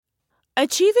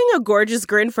Achieving a gorgeous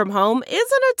grin from home isn't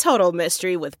a total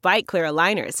mystery with Byte Clear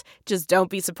aligners. Just don't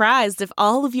be surprised if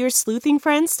all of your sleuthing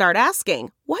friends start asking,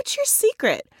 "What's your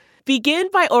secret?" Begin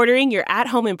by ordering your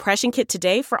at-home impression kit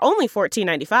today for only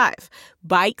 $14.95.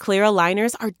 Byte Clear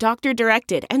aligners are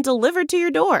doctor-directed and delivered to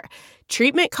your door.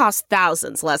 Treatment costs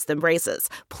thousands less than braces.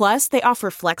 Plus, they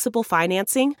offer flexible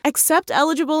financing, accept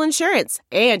eligible insurance,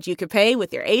 and you can pay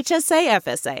with your HSA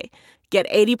FSA. Get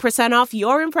 80% off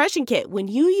your impression kit when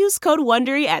you use code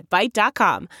WONDERY at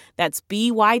Byte.com. That's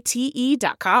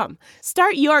BYTE.com.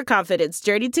 Start your confidence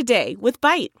journey today with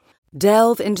Byte.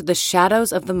 Delve into the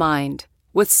shadows of the mind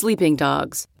with Sleeping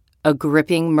Dogs, a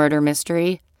gripping murder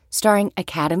mystery starring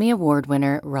Academy Award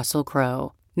winner Russell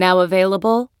Crowe. Now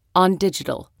available on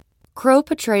digital. Crowe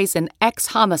portrays an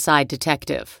ex-homicide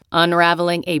detective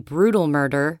unraveling a brutal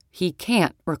murder he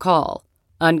can't recall.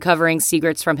 Uncovering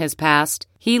secrets from his past,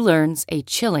 he learns a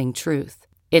chilling truth.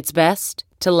 It's best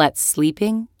to let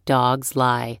sleeping dogs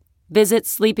lie. Visit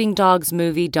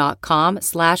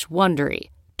sleepingdogsmovie.com/Wondery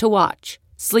to watch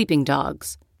Sleeping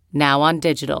Dogs, now on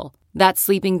digital. That's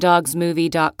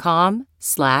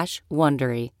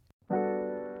sleepingdogsmovie.com/Wondery.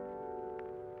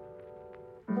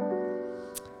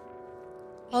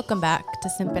 Welcome back to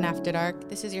Simpin' After Dark.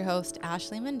 This is your host,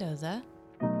 Ashley Mendoza.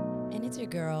 And it's your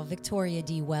girl, Victoria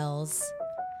D. Wells.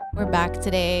 We're back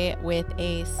today with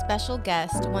a special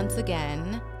guest once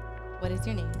again. What is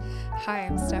your name? Hi,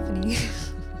 I'm Stephanie.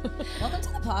 Welcome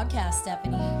to the podcast,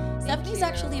 Stephanie. Stephanie's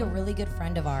actually a really good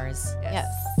friend of ours. Yes.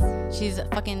 She's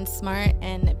fucking smart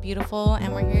and beautiful,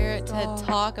 and we're here to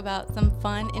talk about some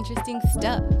fun, interesting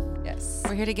stuff. Yes.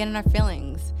 We're here to get in our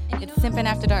feelings. It's Simpin'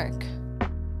 After Dark.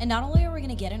 And not only are we going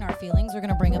to get in our feelings, we're going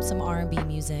to bring up some R&B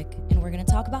music, and we're going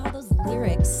to talk about how those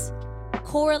lyrics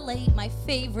correlate, my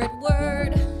favorite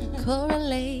word,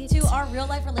 correlate to our real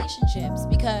life relationships.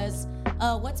 Because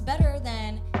what's better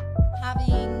than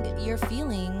having your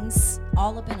feelings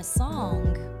all up in a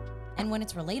song, and when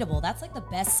it's relatable? That's like the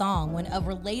best song, when a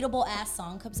relatable ass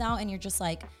song comes out and you're just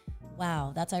like,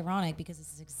 wow, that's ironic because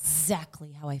this is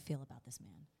exactly how I feel about this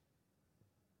man.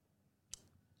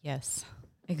 Yes,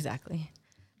 exactly.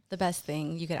 The best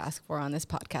thing you could ask for on this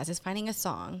podcast is finding a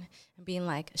song and being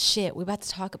like, shit, we're about to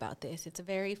talk about this. It's a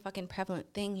very fucking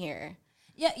prevalent thing here.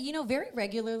 Yeah, you know, very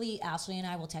regularly, Ashley and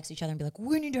I will text each other and be like,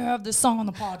 we need to have this song on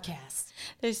the podcast.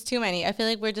 There's too many. I feel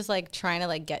like we're just like trying to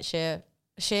like get shit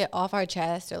off our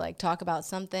chest or like talk about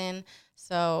something.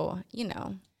 So, you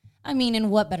know. I mean, and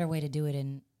what better way to do it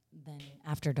than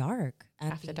after dark?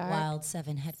 After dark. Wild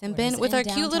 7 headquarters. Simpin' with our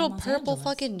cute little Los purple Angeles.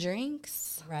 fucking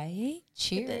drinks. Right?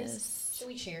 Cheers. Should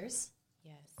we cheers?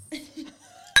 Yes.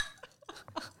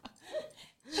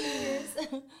 Cheers.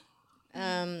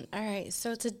 All right.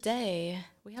 So today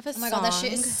we have a song. Oh my God, that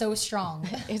shit is so strong.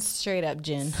 It's straight up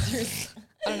gin. I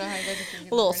don't know how you guys are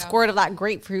thinking. A little squirt of that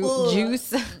grapefruit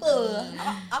juice.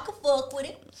 I could fuck with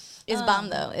it. It's bomb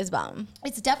though. It's bomb.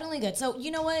 It's definitely good. So you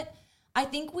know what? I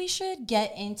think we should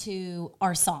get into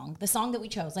our song, the song that we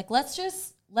chose. Like, let's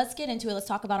get into it. Let's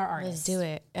talk about our artist. Let's do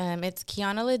it. It's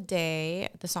Kiana Lede.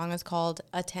 The song is called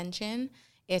Attention.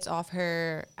 It's off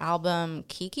her album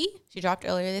Kiki. She dropped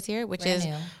earlier this year, which Brand is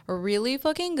new. really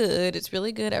fucking good. It's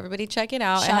really good. Everybody check it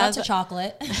out. Shout out to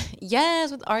Chocolate.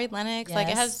 Yes, with Ari Lennox. Like,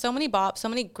 it Yes. has so many bops, so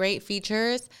many great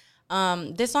features.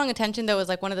 This song Attention though is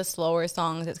like one of the slower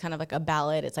songs. It's kind of like a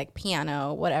ballad. It's like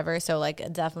piano, whatever. So like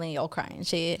definitely you'll cry and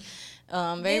shit.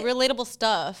 Very relatable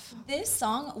stuff. This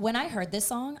song, when I heard this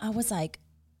song, I was like,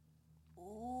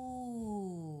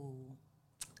 ooh,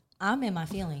 I'm in my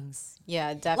feelings.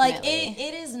 Yeah, definitely. Like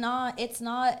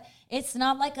it's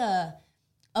not like a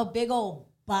big old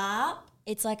bop.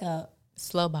 It's like a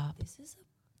slow bop.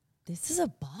 this is a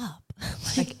bop.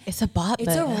 Like it's a bop.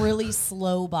 It's a really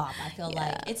slow bop. I feel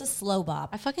like it's a slow bop.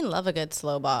 I fucking love a good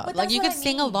slow bop. But Like that's you what could I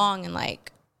sing mean. along and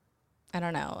like, I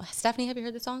don't know. Stephanie, have you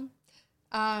heard the song?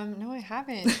 No, I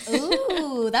haven't.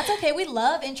 Ooh, that's okay. We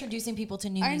love introducing people to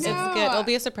new I music. know. It's good. It'll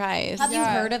be a surprise. Have you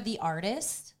Yeah. heard of the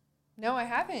artist? No, I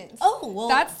haven't. Oh, well,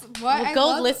 That's what I Go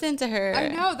love. listen to her. I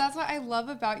know. That's what I love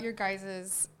about your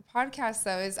guys' podcast,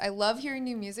 though, is I love hearing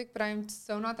new music, but I'm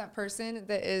so not that person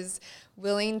that is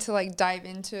willing to like dive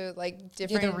into like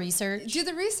different do the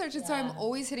research. And so I'm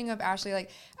always hitting up Ashley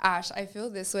like, Ash, I feel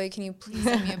this way. Can you please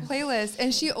send me a playlist?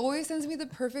 And she always sends me the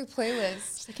perfect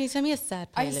playlist. Can you send me a sad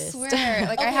I playlist? swear.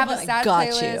 Like I Okay, have a but- sad Got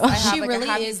playlist. you. I have She like really a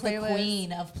happy is the playlist,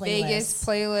 queen of playlists. Vegas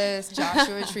playlist,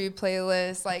 Joshua Tree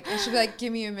playlist. Like, and she'll be like,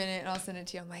 give me a minute and I'll send it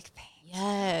to you. I'm like, thanks.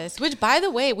 Yes. Which, by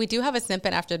the way, we do have a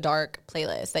Simpin' After Dark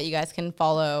playlist that you guys can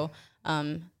follow.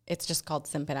 It's just called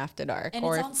Simpin' After Dark. And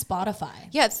it's on Spotify.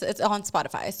 Yeah, it's on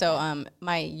Spotify. So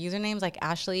my username's like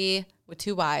Ashley with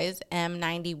 2 Y's,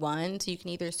 M91. So you can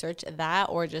either search that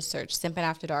or just search Simpin'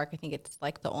 After Dark. I think it's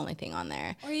like the only thing on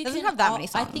there. Or you doesn't can have that many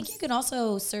songs. I think you can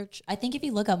also search. I think if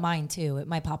you look up mine too, it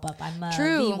might pop up. I'm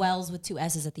True. V Wells with 2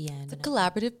 S's at the end. It's a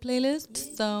collaborative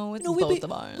playlist, so it's we both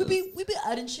of ours. be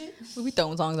adding shit. We be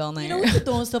throwing songs on there. You know, we be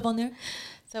throwing stuff on there.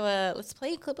 So let's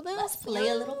play a clip of this. Let's play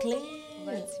a little clip.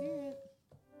 Let's hear it.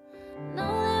 No,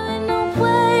 there ain't no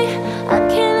way I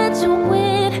can't let you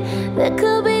win. There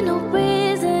could be no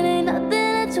reason, ain't nothing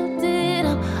that you did.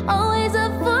 I'm always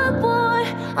up for war.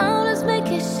 I'm just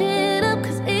making shit up,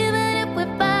 cause even if we're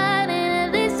fighting,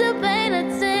 at least you're paying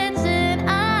attention.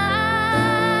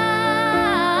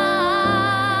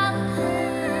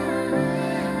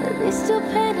 At least you're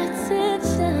paying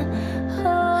attention.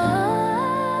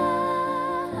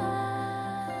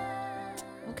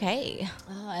 Okay.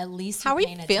 At least How are you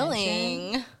paying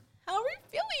feeling? attention. How are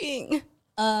you feeling?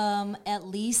 At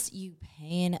least you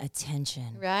paying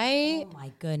attention. Right? Oh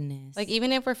my goodness. Like,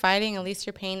 even if we're fighting, at least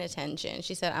you're paying attention.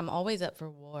 She said, I'm always up for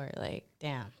war. Like,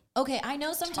 damn. okay, I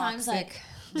know sometimes Toxic.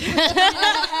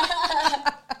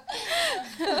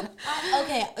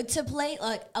 okay, to play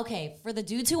like okay, for the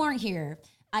dudes who aren't here,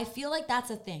 I feel like that's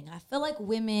a thing. I feel like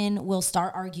women will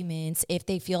start arguments if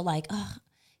they feel like, oh,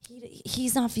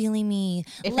 he's not feeling me.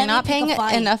 If Let you're me not pick a paying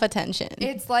fight. enough attention.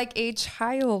 It's like a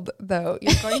child, though.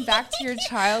 You're going back to your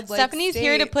childlike Stephanie's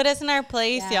here to state. put us in our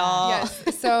place, y'all.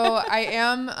 Yes. So I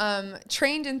am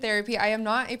trained in therapy. I am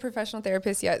not a professional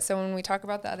therapist yet. So when we talk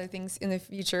about the other things in the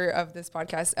future of this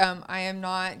podcast, I am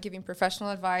not giving professional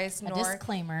advice, nor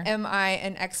disclaimer. am I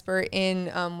an expert in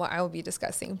what I will be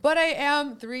discussing. But I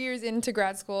am 3 years into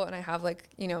grad school, and I have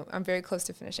I'm very close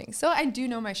to finishing. So I do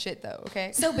know my shit, though.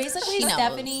 Okay. So basically, She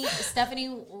knows.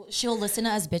 Stephanie, she'll listen to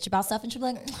us bitch about stuff, and she'll be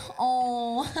like,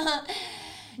 "Oh,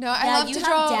 No, I yeah, love you to have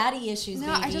draw. daddy issues,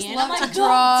 No, baby." I just and love I'm to like,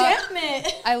 draw. God damn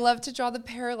it. I love to draw the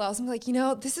parallels. I'm like,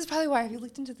 this is probably why. Have you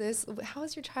looked into this? How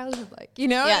was your childhood like?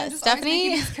 Yeah, I'm just always Stephanie-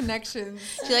 making these connections.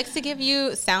 She likes to give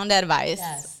you sound advice.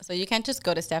 Yes. So you can't just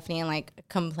go to Stephanie and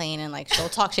complain and she'll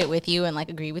talk shit with you and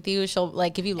agree with you. She'll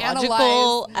give you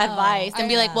logical Analyze. advice and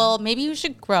be like, well, maybe you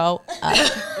should grow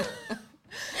up.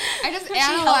 I just She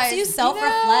analyze. helps you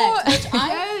self-reflect, which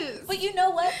Yes. But you know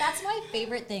what? That's my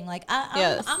favorite thing.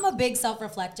 Yes. I'm a big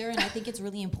self-reflector, and I think it's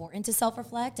really important to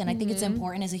self-reflect, and I think it's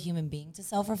important as a human being to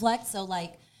self-reflect. So,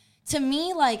 to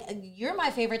me, you're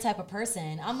my favorite type of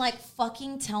person. I'm like,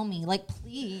 fucking tell me.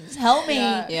 Please help me.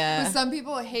 Yeah. But some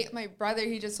people hate my brother.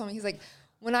 He just told me, he's like,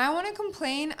 when I want to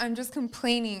complain, I'm just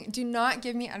complaining. Do not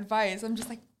give me advice. I'm just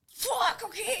like, fuck,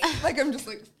 okay. I'm just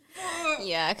like,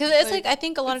 Yeah, because it's Like, I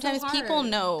think a lot of it's so times people hard.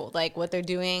 know what they're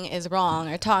doing is wrong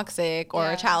or toxic or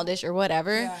Yeah. childish or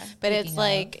whatever. Yeah. But it's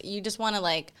Speaking you just want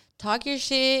to talk your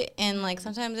shit and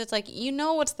sometimes it's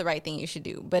what's the right thing you should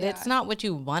do, but it's Yeah. not what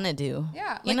you want to do.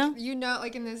 yeah. you know.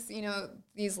 In this,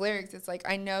 these lyrics, it's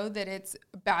I know that it's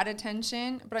bad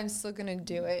attention, but I'm still going to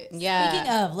do it. Yeah.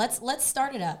 Speaking of, let's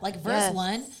start it up. Verse Yes.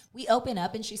 1, we open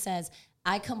up and she says,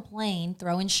 I complain,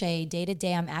 throwing shade, day to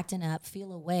day I'm acting up,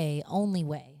 feel away, only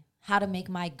way, how to make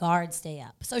my guard stay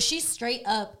up. So she straight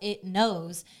up, it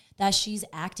knows that she's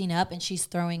acting up and she's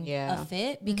throwing Yeah. a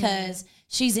fit because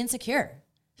she's insecure.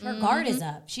 Her guard is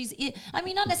up.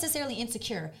 Not necessarily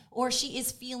insecure, or she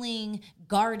is feeling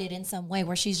guarded in some way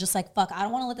where she's just like, fuck, I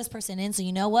don't want to let this person in. So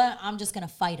you know what? I'm just going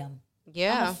to fight him. I'm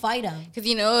Yeah. going to fight him. Because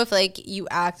if you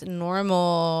act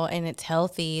normal and it's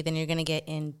healthy, then you're gonna get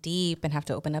in deep and have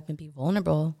to open up and be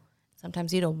vulnerable.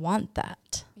 Sometimes you don't want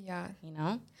that. Yeah.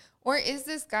 Or Or is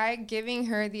this guy giving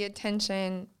her the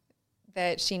attention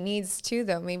that she needs to,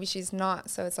 though? Maybe she's not.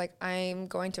 So it's I'm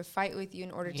going to fight with you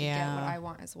in order to get what I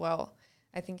want as well.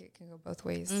 I think it can go both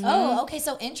ways. Oh, okay.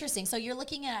 So interesting. So you're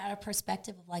looking at a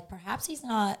perspective of perhaps he's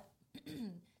not,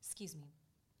 excuse me,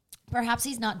 perhaps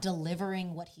he's not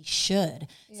delivering what he should.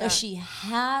 So Yeah. she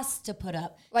has to put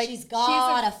up, Like, she's she's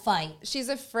got to a- fight. She's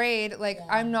afraid,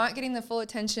 I'm not getting the full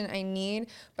attention I need,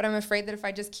 but I'm afraid that if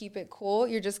I just keep it cool,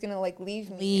 you're just going to leave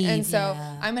me. Leave, and so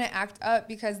yeah. I'm going to act up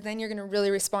because then you're going to really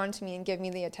respond to me and give me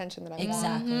the attention that I want.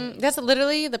 Exactly. that's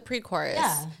literally the pre-chorus.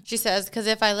 Yeah. She says, because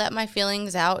if I let my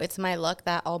feelings out, it's my luck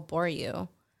that I'll bore you.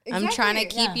 I'm trying to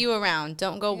Exactly. keep you around.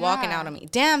 Don't go walking Yeah. out on me.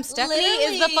 Damn, Stephanie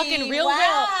is the Literally. fucking real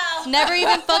Wow. girl. Never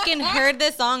even fucking heard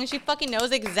this song. And she fucking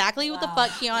knows exactly what the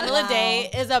fuck Kiana Lede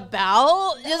is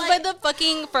about just by the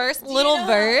fucking first little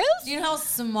verse. Do you know how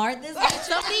smart this bitch is?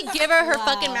 Somebody give her her Wow.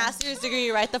 fucking master's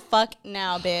degree right the fuck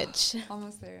now, bitch.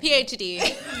 Almost there. PhD.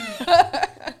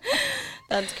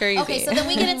 That's crazy. Okay, so then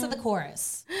we get into the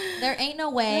chorus. There ain't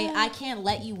no way I can't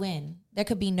let you win. There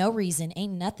could be no reason,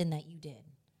 ain't nothing that you did.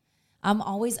 I'm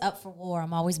always up for war.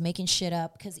 I'm always making shit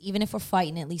up because even if we're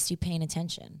fighting, at least you paying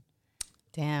attention.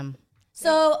 Damn.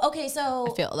 So, okay, so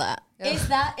I feel that.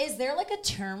 is there like a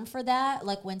term for that?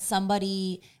 Like when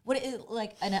somebody, I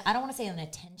don't want to say an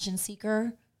attention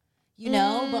seeker, you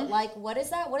know, but like, what is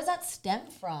that? What does that stem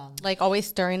from? Like always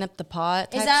stirring up the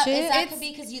pot type Is that shit. could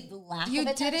be because you lack You of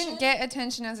attention? didn't get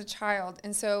attention as a child,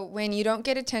 and so when you don't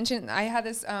get attention, I had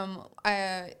this.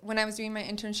 When I was doing my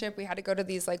internship, we had to go to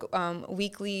these like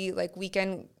weekly, like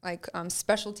weekend, like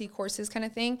specialty courses kind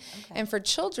of thing. Okay. And for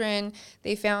children,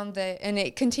 they found that, and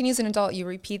it continues in adult. You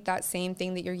repeat that same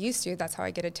thing that you're used to. That's how I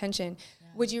get attention.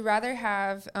 Would you rather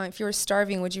have, if you were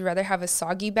starving, would you rather have a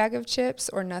soggy bag of chips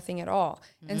or nothing at all?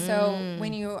 And so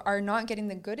when you are not getting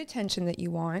the good attention that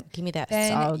you want, Give me that then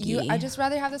soggy. I just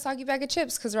rather have the soggy bag of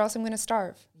chips because or else I'm going to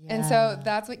starve. Yeah. And so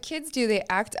that's what kids do. They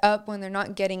act up when they're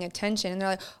not getting attention. And they're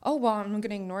like, oh, well, I'm going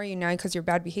to ignore you now because you're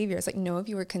bad behavior. It's like, no, if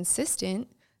you were consistent,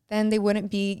 then they wouldn't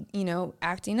be,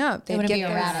 acting up. They wouldn't be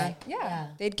erratic. Yeah,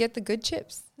 they'd get the good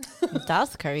chips.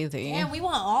 That's crazy. Yeah, we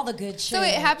want all the good shit. So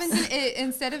it happens,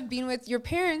 instead of being with your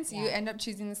parents, you end up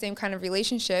choosing the same kind of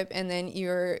relationship, and then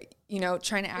you're,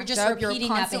 trying to act just up. You're repeating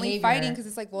that constantly behavior. fighting because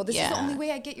it's like, well, this is the Yeah. only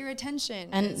way I get your attention.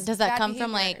 And It's does that bad come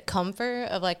from behavior. like comfort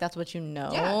of like that's what you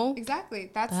know? Yeah,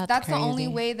 exactly. That's the only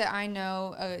way that I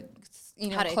know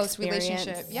How to close experience.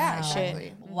 relationship. Yeah,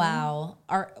 exactly. Wow.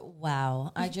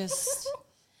 Wow. I just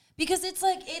because it's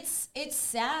like it's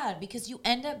sad because you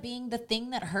end up being the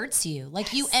thing that hurts you.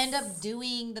 Like you end up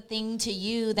doing the thing to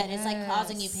you that is like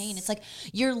causing you pain. It's like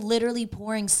you're literally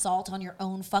pouring salt on your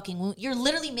own fucking wound. You're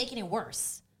literally making it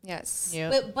worse. Yes.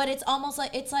 Yep. But it's almost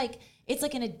like it's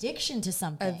like an addiction to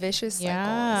something. A vicious cycle.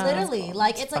 Yeah. Literally,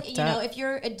 like it's like fucked you know, up. if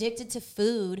you're addicted to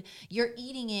food, you're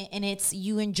eating it and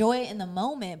you enjoy it in the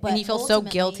moment, but And you feel so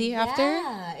ultimately- guilty after?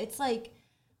 Yeah, it's like,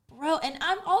 bro. And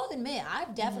I'll admit,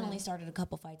 I've definitely started a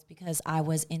couple fights because I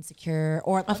was insecure,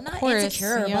 or not course,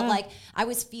 insecure, yeah. but like I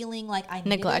was feeling like I needed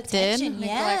Neglected. attention.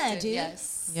 Yeah, Neglected, dude.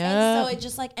 yes. Yeah. And so it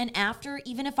just like, and after,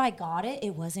 even if I got it,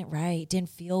 it wasn't right. It didn't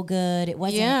feel good. It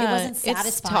wasn't. It wasn't satisfying.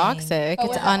 It's toxic. But It's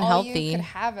was that all you unhealthy. could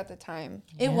have at the time?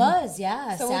 It was,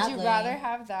 yeah. So sadly. would you rather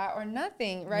have that or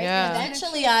nothing, right? Yeah. And then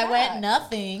Eventually, choose I that. went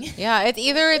nothing. Yeah, it's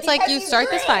either it's like you start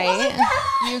this fight.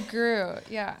 You grew,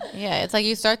 yeah. Yeah, it's like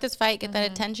you start this fight, get that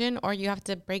attention, or you have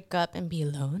to break up and be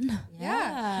alone.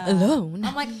 Yeah. Alone.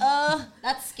 I'm like,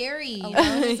 that's scary.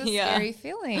 Alone is a Yeah. scary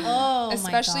feeling. Oh, my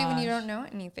especially when you gosh. don't know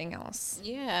anything else.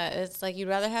 Yeah, it's like you'd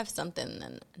rather have something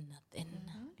than nothing.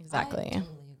 Exactly. I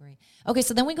totally agree. Okay,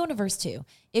 so then we go into verse 2.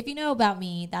 If you know about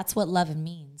me, that's what loving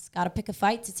means. Got to pick a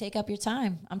fight to take up your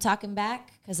time. I'm talking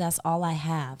back because that's all I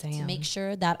have to make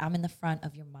sure that I'm in the front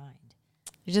of your mind.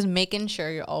 You're just making sure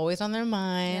you're always on their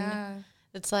mind. Yeah.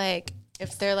 It's like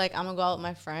if they're like, I'm gonna go out with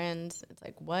my friends, it's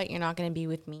like, what? You're not gonna be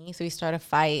with me. So you start a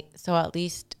fight. So at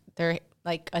least their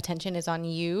like attention is on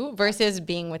you versus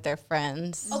being with their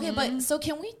friends. Okay, but so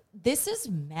can we? This is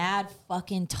mad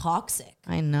fucking toxic.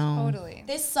 I know. Totally.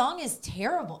 This song is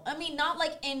terrible. I mean, not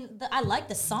like I like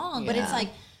the song, but it's like,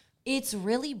 it's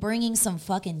really bringing some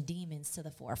fucking demons to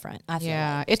the forefront. I feel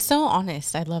like. It's so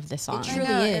honest. I love this song. It I truly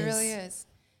know, is. it really is.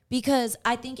 Because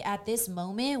I think at this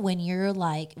moment, when you're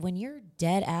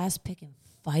dead ass picking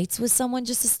fights with someone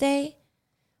just to stay,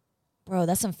 bro,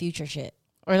 that's some future shit.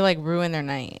 Or like ruin their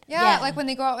night. Yeah, Yeah. like when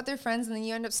they go out with their friends and then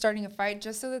you end up starting a fight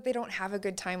just so that they don't have a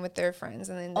good time with their friends.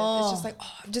 And then it's just like,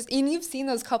 and you've seen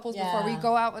those couples before where you Yeah.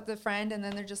 go out with a friend and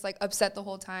then they're just like upset the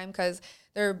whole time because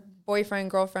their boyfriend,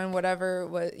 girlfriend, whatever,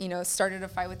 started a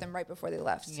fight with them right before they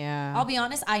left. Yeah. I'll be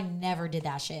honest, I never did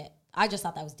that shit. I just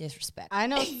thought that was disrespect. I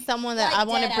know someone that I Like,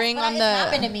 want dead to ass, bring but on it's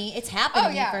happened to the. me. It's happened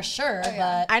to me for sure.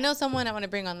 But I know someone I want to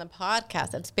bring on the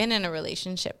podcast that's been in a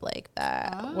relationship like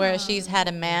that, where she's had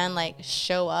a man like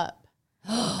show up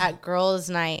at girls'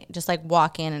 night, just like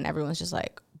walk in, and everyone's just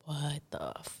like, "What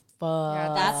the fuck?"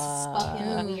 Yeah, that's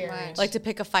fucking too weird. much. Like to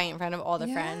pick a fight in front of all the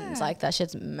Yeah. friends, like that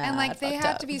shit's mad. And like they fucked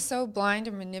have up. to be so blind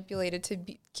and manipulated to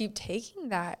keep taking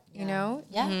that, you know?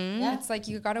 Yeah, yeah. It's like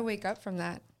you got to wake up from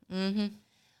that.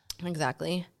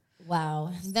 Exactly.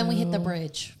 Wow. Then we hit the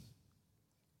bridge.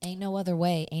 Ain't no other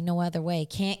way. Ain't no other way.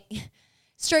 Can't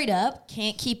straight up.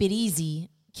 Can't keep it easy.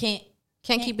 Can't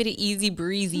Can't keep it easy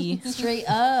breezy. straight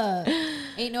up.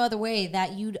 Ain't no other way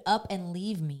that you'd up and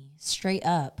leave me. Straight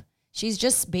up. She's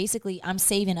just basically, I'm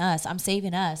saving us. I'm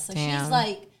saving us. So she's Damn.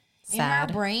 like, in her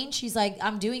Sad. brain, she's like,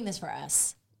 I'm doing this for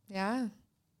us. Yeah.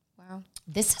 Wow.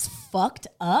 This is fucked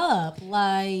up.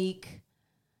 Like,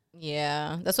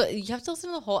 Yeah, that's what you have to listen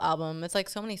to the whole album. It's like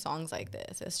so many songs like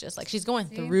this. It's just like she's going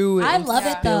through it. I and love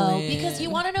it though, spilling. because you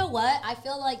want to know what? I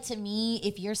feel like to me,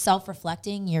 if you're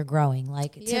self-reflecting, you're growing.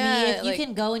 Like to me, Yeah, if you like-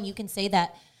 can go and you can say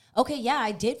that, okay, yeah,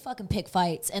 I did fucking pick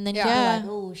fights. And then you're like,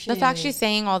 oh, shit. The fact she's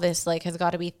saying all this, like, has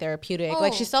got to be therapeutic.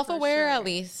 Like, she's self-aware at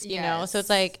least, you know? So it's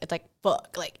like,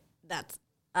 fuck, like, that's,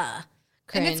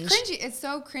 cringe. And it's cringy. It's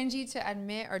so cringy to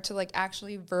admit or to, like,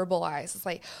 actually verbalize. It's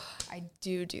like, I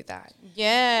do that.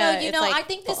 Yeah. No, you know, like, I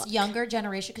think this younger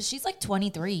generation, because she's like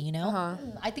 23, you know?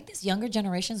 I think this younger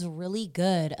generation is really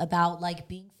good about, like,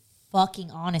 being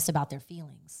fucking honest about their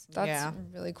feelings. That's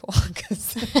really cool,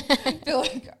 because I feel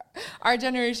like our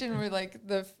generation were like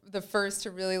the first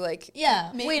to really like wait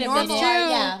a minute,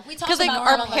 yeah, we talked because like about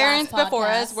that our on the parents last before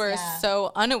us podcast. were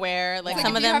so unaware. Like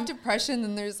some if of you them have depression,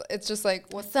 then it's just like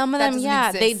some of that them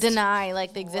doesn't they exist. deny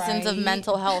like the existence of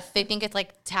mental health. They think it's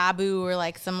like taboo or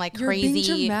like some like You're being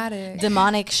crazy dramatic.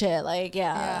 demonic shit. Like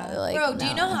like, bro, do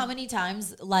you know how many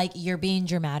times like you're being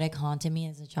dramatic haunted me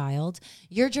as a child?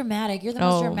 You're dramatic. You're the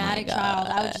most dramatic child.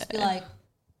 I would just be like,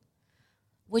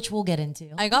 which we'll get into.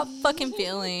 I got fucking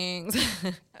feelings.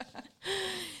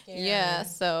 Yeah,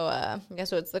 so I guess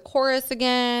so it's the chorus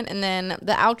again and then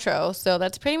the outro. So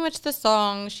that's pretty much the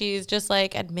song. She's just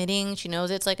like admitting she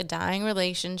knows it's like a dying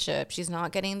relationship. She's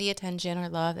not getting the attention or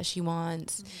love that she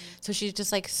wants. So she's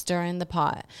just like stirring the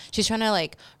pot. She's trying to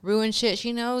like ruin shit.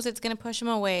 She knows it's going to push him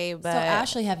away, but So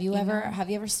Ashley, have you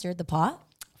ever stirred the pot?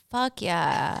 fuck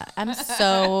yeah. I'm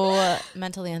so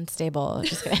mentally unstable.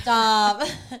 Just kidding. Stop.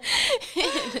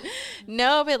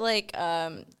 No, but like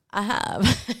I have.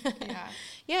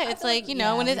 Yeah, it's like, you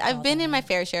know, when I've been in my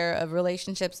fair share of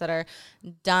relationships that are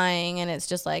dying, and it's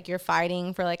just like you're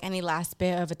fighting for like any last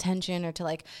bit of attention or to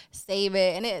like save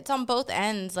it. And it's on both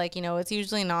ends. Like, you know, it's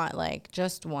usually not like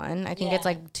just one. I think it's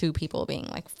like two people being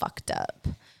like fucked up.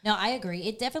 No, I agree.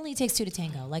 It definitely takes two to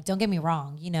tango. Like, don't get me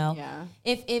wrong, you know. Yeah.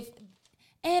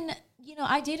 And you know,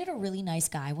 I dated a really nice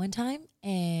guy one time,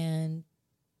 and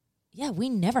yeah, we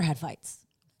never had fights.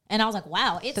 And I was like,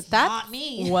 wow, it's not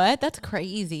me. What? That's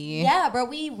crazy. Yeah, bro,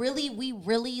 we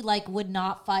really like would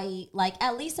not fight, like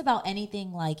at least about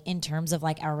anything like in terms of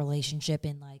like our relationship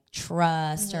and like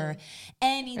trust or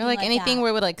anything Or like anything that.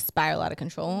 where it would like spiral out of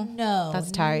control. No, That's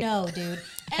tight. No, dude.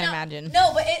 I can imagine.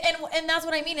 No, but and that's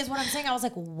what I mean is what I'm saying. I was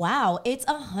like, wow, it's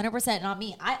 100% not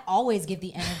me. I always give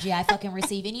the energy I fucking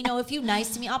receive. And you know, if you nice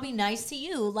to me, I'll be nice to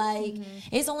you. Like,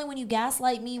 it's only when you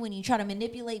gaslight me, when you try to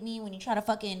manipulate me, when you try to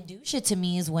fucking do shit to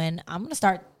me is when I'm gonna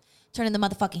start turning the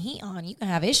motherfucking heat on. You can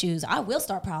have issues. I will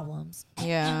start problems.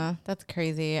 Yeah, that's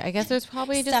crazy. I guess there's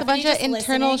probably just Stephanie a bunch of just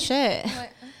internal listening. shit.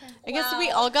 I guess we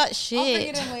all got shit I'll bring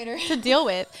it in later. to deal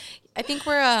with. I think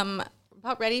we're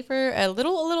about ready for a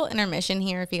little intermission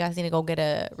here. If you guys need to go get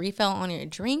a refill on your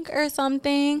drink or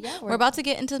something, we're about to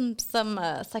get into some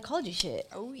psychology shit.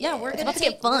 Oh Yeah, we're gonna about to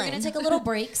get fun. We're gonna take a little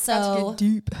break. So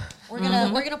deep. we're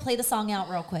gonna play the song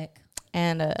out real quick.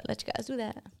 And let you guys do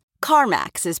that.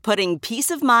 CarMax is putting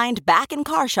peace of mind back in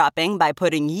car shopping by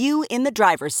putting you in the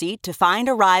driver's seat to find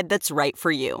a ride that's right for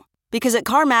you. Because at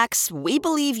CarMax, we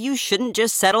believe you shouldn't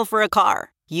just settle for a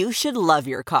car. You should love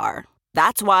your car.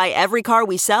 That's why every car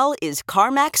we sell is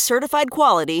CarMax certified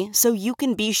quality, so you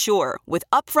can be sure with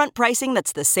upfront pricing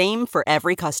that's the same for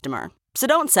every customer. So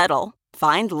don't settle.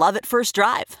 Find love at first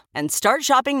drive and start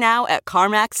shopping now at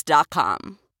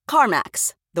CarMax.com.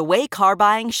 CarMax, the way car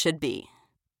buying should be.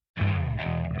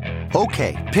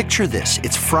 Okay, picture this.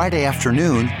 It's Friday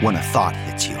afternoon when a thought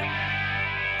hits you.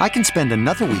 I can spend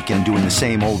another weekend doing the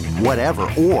same old whatever,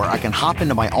 or I can hop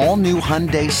into my all-new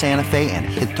Hyundai Santa Fe and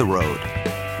hit the road.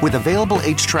 With available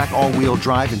H-Track all-wheel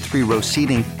drive and 3-row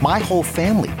seating, my whole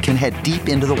family can head deep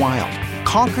into the wild.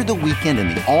 Conquer the weekend in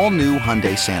the all-new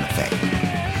Hyundai Santa Fe.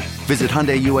 Visit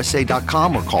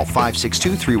HyundaiUSA.com or call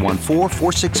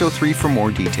 562-314-4603 for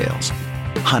more details.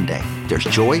 Hyundai, there's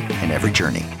joy in every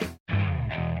journey.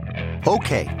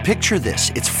 Okay, picture this.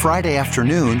 It's Friday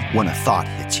afternoon when a thought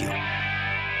hits you.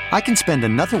 I can spend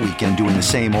another weekend doing the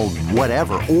same old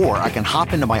whatever, or I can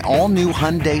hop into my all-new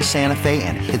Hyundai Santa Fe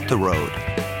and hit the road.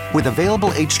 With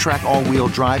available H-Track all-wheel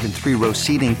drive and 3-row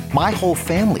seating, my whole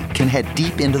family can head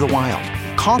deep into the wild.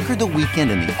 Conquer the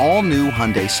weekend in the all-new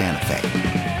Hyundai Santa Fe.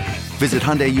 Visit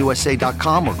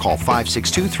HyundaiUSA.com or call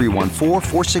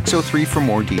 562-314-4603 for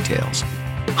more details.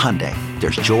 Hyundai,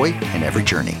 there's joy in every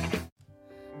journey.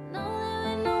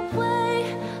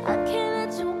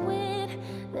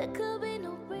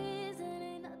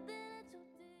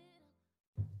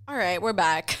 All right, we're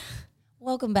back.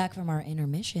 Welcome back from our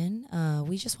intermission.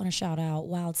 We just want to shout out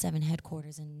Wild 7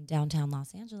 headquarters in downtown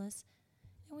Los Angeles.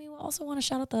 And we also want to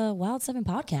shout out the Wild 7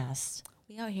 podcast.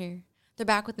 We out here. They're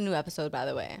back with a new episode, by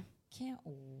the way. Can't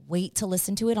wait to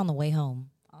listen to it on the way home,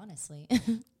 honestly.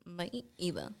 Me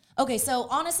either. Okay, so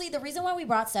honestly, the reason why we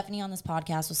brought Stephanie on this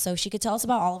podcast was so she could tell us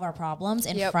about all of our problems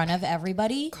in front of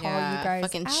everybody. Call you guys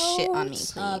fucking out. shit on me,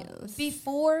 please.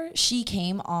 Before she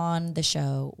came on the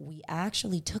show, we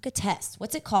actually took a test.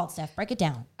 What's it called, Steph? Break it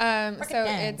down. So it down,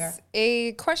 it's girl.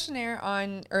 a questionnaire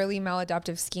on early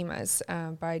maladaptive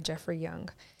schemas by Jeffrey Young.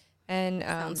 And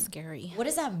Sounds scary. What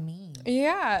does that mean?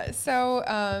 yeah, so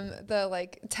the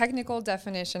like technical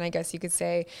definition, I guess you could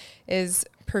say, is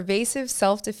pervasive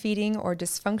self-defeating or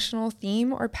dysfunctional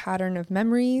theme or pattern of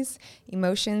memories,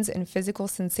 emotions, and physical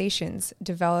sensations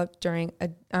developed during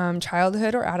a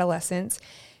childhood or adolescence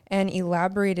and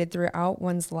elaborated throughout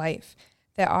one's life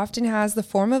that often has the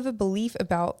form of a belief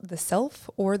about the self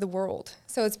or the world.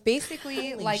 So it's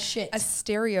basically Holy like shit. a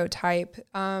stereotype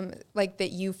like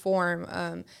that you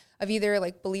form of either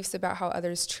like beliefs about how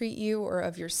others treat you or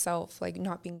of yourself, like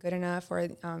not being good enough or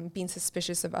being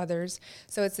suspicious of others.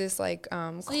 So it's this like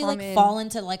So you like fall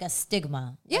into like a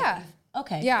stigma. yeah.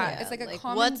 Okay. Yeah, it's like a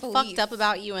common what's belief. fucked up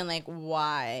about you and like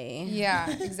why? Yeah,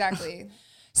 exactly.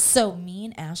 So me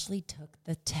and Ashley took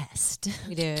the test.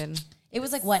 We did. It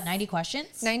was like, what, 90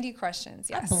 questions? 90 questions,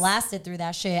 I yes. blasted through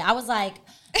that shit. I was like,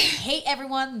 hate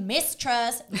everyone,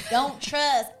 mistrust, don't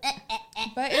trust.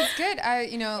 But it's good.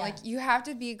 Like you have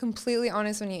to be completely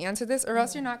honest when you answer this, or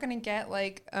else you're not going to get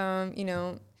like,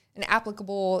 an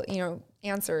applicable,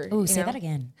 answer. Ooh, say that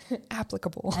again.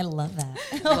 Applicable. I love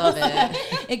that. Love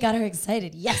it. It got her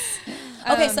excited. Yes.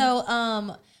 Okay,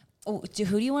 so who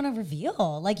do you want to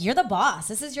reveal? Like, you're the boss.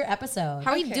 This is your episode.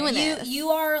 How are you doing this? You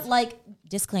are like,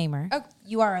 disclaimer. Oh.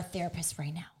 You are a therapist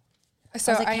right now.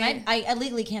 So I was like, I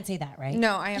legally can't say that, right?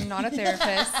 No, I am not a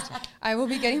therapist. I will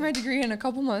be getting my degree in a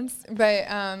couple months, but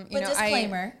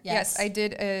disclaimer, yes. I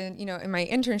did in my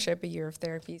internship a year of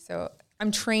therapy, so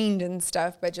I'm trained and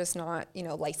stuff, but just not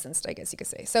licensed, I guess you could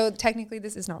say. So technically,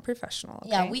 this is not professional. Okay?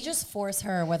 Yeah, we just force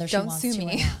her whether she Don't wants sue to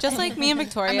me. or not. Just like me and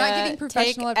Victoria, I'm not giving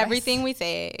professional take advice. everything we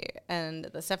say and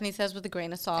the Stephanie says with a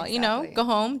grain of salt. Exactly. Go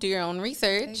home, do your own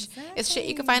research. It's shit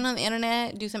you can find on the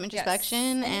internet. Do some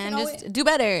introspection and just do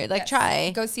better. Like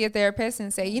try. Go see a therapist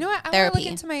and say, you know what, I want Therapy. to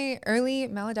look into my early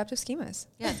maladaptive schemas.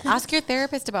 Yes, ask your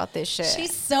therapist about this shit.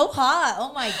 She's so hot.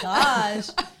 Oh my gosh.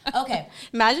 Okay.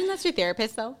 Imagine that's your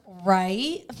therapist though.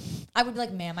 Right? I would be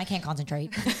like, ma'am, I can't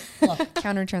concentrate. Look,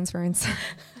 Countertransference.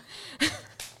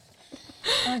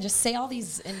 just say all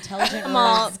these intelligent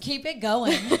all- words. Keep it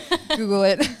going. Google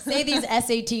it. Say these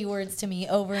SAT words to me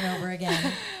over and over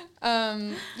again.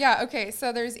 Okay.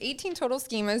 So there's 18 total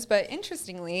schemas, but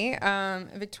interestingly,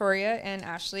 Victoria and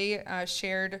Ashley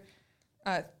shared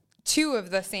 2 of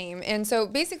the same. And so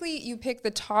basically you pick the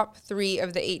top 3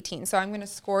 of the 18. So I'm going to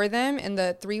score them, and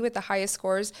the 3 with the highest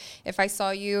scores, if I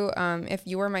saw you, if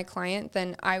you were my client,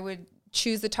 then I would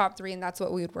choose the top 3, and that's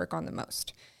what we would work on the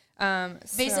most.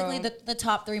 Basically, the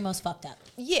top 3 most fucked up.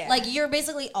 Yeah. Like, you're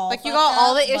basically all Like you fucked got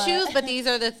all up, the issues, but these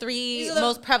are the 3 are the-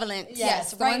 most prevalent.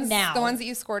 Yes, the right ones, now. the ones that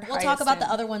you scored We'll highest talk about in.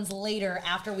 the other ones later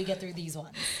after we get through these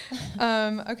ones.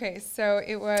 Okay, so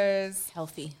it was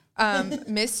Healthy.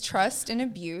 mistrust and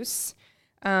abuse,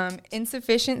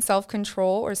 insufficient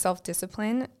self-control or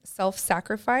self-discipline,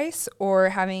 self-sacrifice, or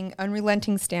having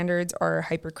unrelenting standards or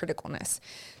hypercriticalness.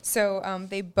 So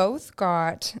they both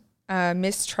got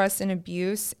mistrust and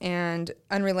abuse and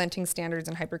unrelenting standards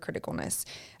and hypercriticalness.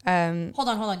 Hold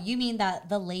on. You mean that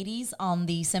the ladies on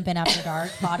the Simpin' After Dark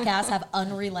podcast have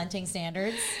unrelenting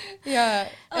standards? Yeah,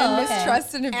 Oh, and okay.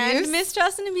 mistrust and abuse. And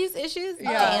mistrust and abuse issues?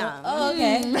 Yeah. Damn. Oh,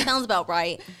 okay. Sounds about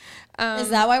right. Is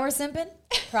that why we're simping?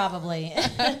 Probably.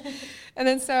 And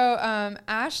then so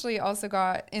Ashley also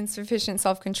got insufficient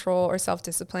self-control or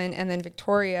self-discipline, and then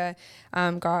Victoria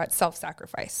got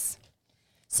self-sacrifice.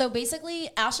 So basically,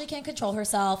 Ashley can't control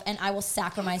herself, and I will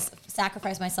sacrifice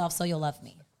myself so you'll love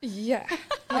me. Yeah.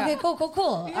 Okay, cool.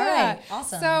 All Yeah. right,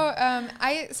 awesome.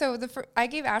 So I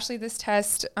gave Ashley this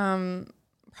test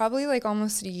probably like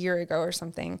almost a year ago or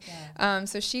something. Yeah.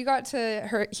 So she got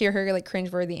to hear her like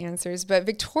cringeworthy answers, but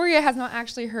Victoria has not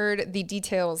actually heard the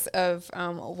details of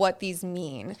what these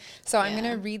mean. So I'm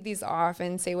gonna read these off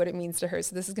and say what it means to her.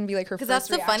 So this is gonna be like her first Because that's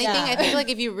the funny reaction. thing. I think like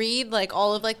if you read like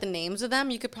all of like the names of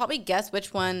them, you could probably guess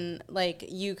which one like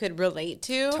you could relate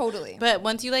to. Totally. But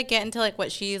once you like get into like what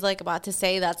she's like about to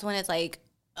say, that's when it's like,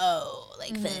 oh,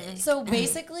 like this. So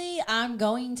basically, I'm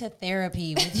going to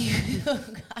therapy with you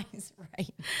guys, right?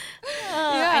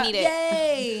 I need it.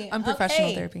 Yay!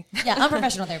 Unprofessional therapy. Yeah,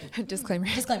 unprofessional therapy. Disclaimer.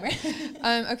 Disclaimer.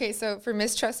 So for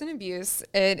mistrust and abuse,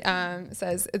 it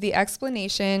says the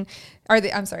expectation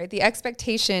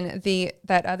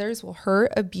that others will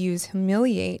hurt, abuse,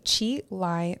 humiliate, cheat,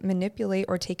 lie, manipulate,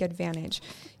 or take advantage.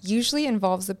 usually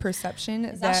involves the perception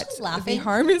that Ashley the laughing?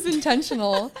 harm is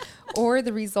intentional or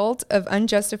the result of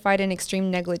unjustified and extreme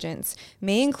negligence.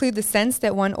 May include the sense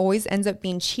that one always ends up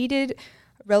being cheated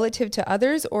relative to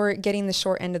others or getting the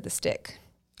short end of the stick.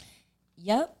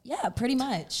 Yep. Yeah, pretty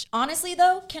much. Honestly,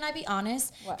 though, can I be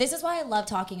honest? What? This is why I love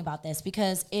talking about this,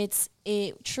 because it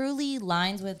truly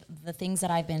lines with the things that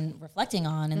I've been reflecting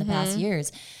on in the past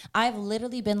years. I've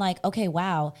literally been like, okay,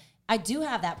 wow, I do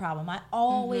have that problem. I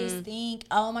always think,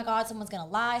 oh my God, someone's going to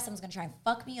lie. Someone's going to try and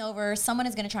fuck me over. Someone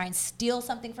is going to try and steal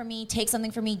something from me, take something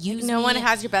from me, use me. No one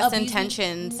has your best abuse me.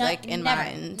 intentions in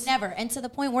mind. Never. And to the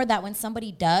point where that when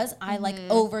somebody does, I like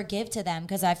overgive to them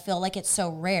because I feel like it's so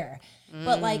rare.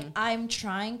 But like I'm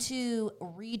trying to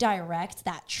redirect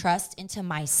that trust into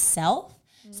myself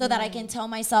so that I can tell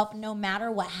myself no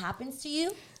matter what happens to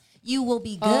you, you will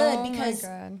be good because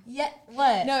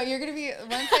what? No, you're gonna be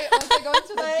once I go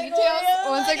into the details.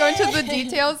 Once I go into the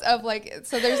details of like,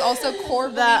 so there's also core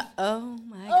belief. Oh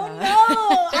my Oh God.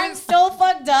 no, I'm so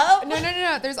fucked up. No.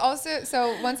 There's also,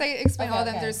 so once I explain all of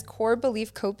them, there's core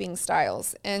belief coping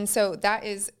styles. And so that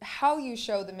is how you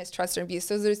show the mistrust or abuse.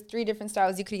 So there's 3 different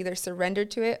styles. You could either surrender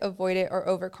to it, avoid it, or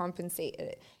overcompensate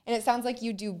it. And it sounds like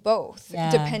you do both,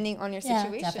 depending on your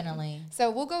situation. Yeah, definitely. So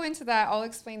we'll go into that. I'll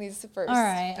explain these first. All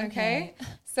right. Okay.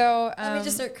 So let me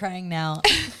just start crying now.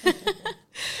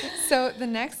 So the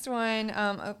next one,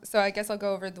 so I guess I'll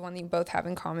go over the one that you both have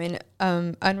in common,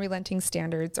 unrelenting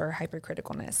standards or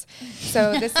hypercriticalness.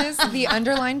 So this is the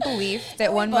underlying belief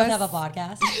that one both must have a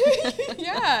podcast.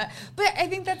 Yeah, but I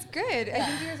think that's good. I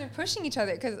think you guys are pushing each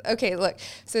other because, okay, look,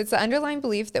 so it's the underlying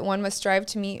belief that one must strive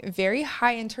to meet very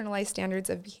high internalized standards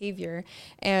of behavior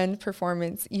and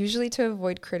performance, usually to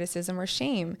avoid criticism or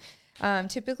shame.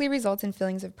 Typically results in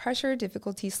feelings of pressure,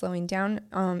 difficulty slowing down,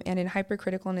 and in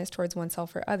hypercriticalness towards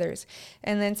oneself or others.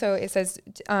 And then so it says,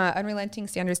 unrelenting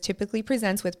standards typically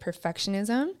presents with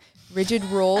perfectionism, rigid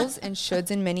rules and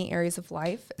shoulds in many areas of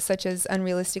life, such as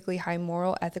unrealistically high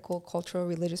moral, ethical, cultural,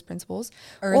 religious principles,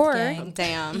 or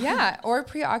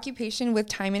preoccupation with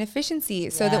time and efficiency,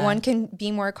 so that one can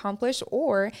be more accomplished,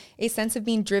 or a sense of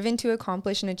being driven to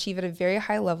accomplish and achieve at a very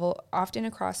high level, often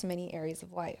across many areas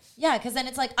of life. Yeah, because then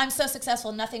it's like, I'm so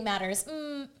successful, nothing matters.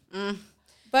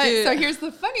 But so here's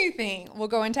the funny thing. We'll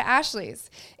go into Ashley's.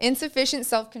 Insufficient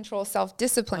self-control,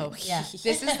 self-discipline. Oh, yeah.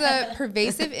 This is the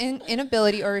pervasive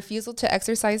inability or refusal to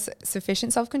exercise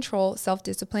sufficient self-control,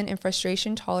 self-discipline, and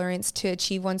frustration tolerance to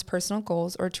achieve one's personal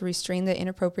goals or to restrain the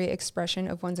inappropriate expression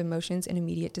of one's emotions and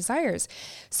immediate desires.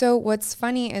 So what's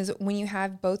funny is when you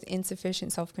have both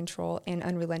insufficient self-control and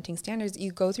unrelenting standards,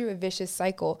 you go through a vicious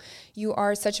cycle. You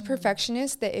are such a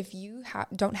perfectionist that if you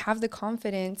don't have the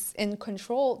confidence and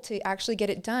control to actually get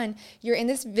it done, you're in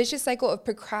this vicious cycle of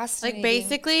procrastinating. Like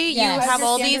basically you have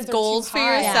all these goals for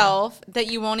yourself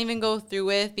that you won't even go through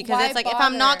with because it's like, if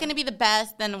I'm not going to be the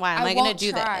best, then why am I going to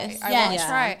do this? I won't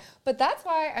try. But that's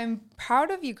why I'm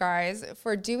proud of you guys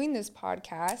for doing this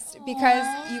podcast,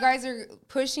 because you guys are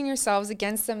pushing yourselves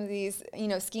against some of these,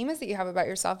 schemas that you have about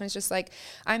yourself. And it's just like,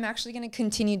 I'm actually going to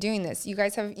continue doing this. You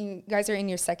guys are in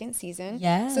your 2nd season.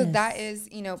 Yes. So that is,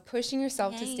 pushing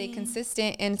yourself to stay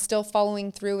consistent and still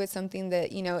following through with something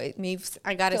that, it may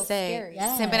I got to say, scary.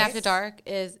 Simping After Dark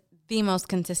is the most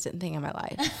consistent thing in my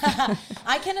life.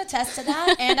 I can attest to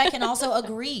that, and I can also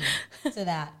agree to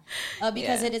that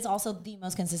because it is also the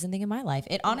most consistent thing in my life.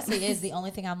 It honestly is the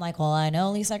only thing I'm like, well, I know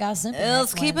at least I got simple.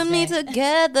 It's keeping me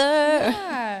together.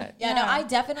 No,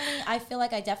 I feel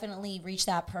like I definitely reached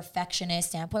that perfectionist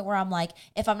standpoint where I'm like,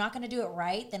 if I'm not going to do it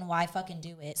right, then why fucking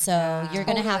do it? So you're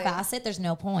going to half-ass it. There's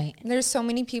no point. There's so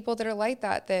many people that are like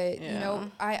that,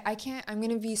 I can't, I'm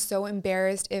going to be so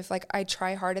embarrassed if like I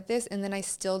try hard at this and then I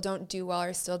still don't do well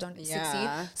or still don't succeed.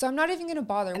 So I'm not even going to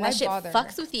bother. And why that shit bother?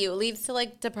 fucks with you. It leads to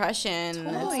like depression.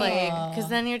 Totally. It's like, because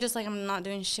then you're just like, I'm not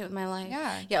doing shit with my life.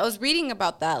 Yeah. I was reading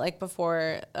about that like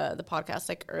before the podcast,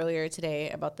 like earlier today,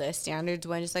 about the standards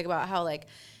one, just like about how like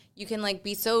you can like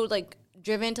be so like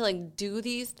driven to like do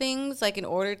these things like in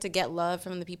order to get love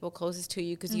from the people closest to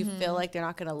you, because you feel like they're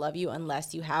not going to love you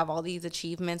unless you have all these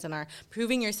achievements and are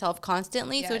proving yourself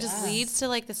constantly. So it just leads to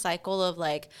like the cycle of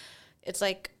like, it's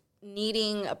like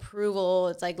needing approval.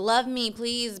 It's like, love me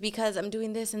please because I'm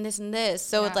doing this and this and this.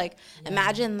 So it's like,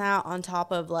 imagine that on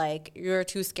top of like you're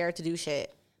too scared to do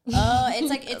shit. Oh, it's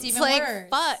like it's even like, worse.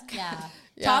 Fuck. Yeah.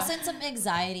 Toss in some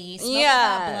anxiety, smoke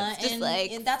that blunt, and,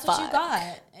 like, and that's what you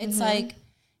got. It's like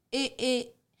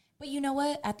it. But you know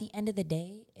what? At the end of the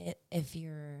day, if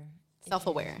you're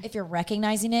self-aware, if you're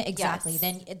recognizing it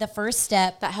then the first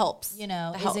step that helps,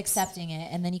 is accepting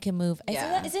it, and then you can move.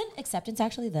 Isn't acceptance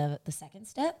actually the second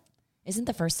step? Isn't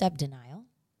the first step denial?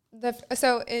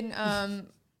 So in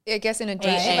I guess in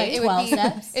addition, Like it 12 would be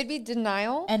steps. it'd be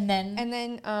denial, And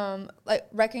then like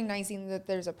recognizing that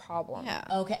there's a problem. Yeah.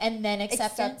 okay, and then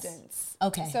acceptance.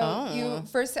 Okay. Okay. So you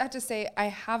first have to say, I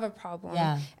have a problem.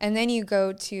 Yeah. And then you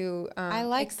go to I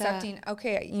like accepting,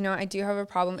 okay, you know, I do have a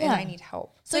problem and I need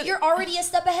help. So you're already a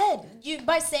step ahead. You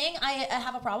by saying I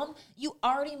have a problem, you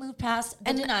already moved past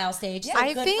the denial stage. So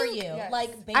I good think- for you. Yes.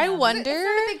 Like, bam. I wonder. It's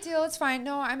not a big deal. It's fine.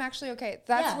 No, I'm actually okay.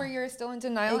 That's Yeah. where you're still in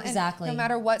denial. Exactly. And no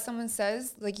matter what someone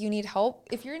says, like you need help.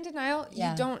 If you're in denial,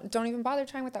 Yeah. you don't even bother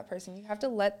trying with that person. You have to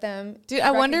let them. Dude,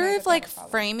 I wonder recognize if that they like have a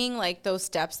problem. framing like those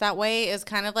steps that way is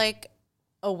kind of like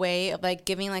a way of like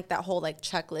giving like that whole like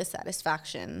checklist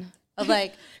satisfaction of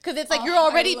like, because it's like you're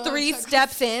already love 3 checklists.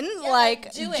 steps in,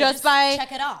 like do it. just by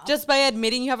check it off. just by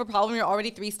admitting you have a problem, you're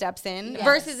already 3 steps in. Yes.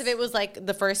 Versus if it was like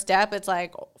the first step, it's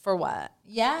like for what?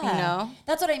 Yeah. You know?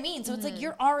 That's what I mean. So it's like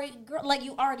you're already, girl, like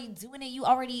you already doing it. You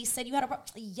already said you had a problem.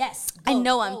 Yes. I go,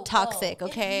 know go, I'm go. toxic,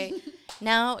 okay?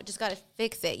 Now just gotta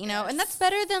fix it, you know? And that's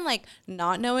better than like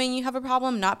not knowing you have a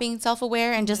problem, not being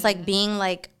self-aware, and just like being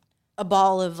like a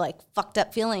ball of like fucked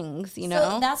up feelings, you know?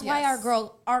 So that's why our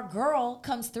girl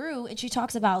comes through and she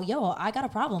talks about, yo, I got a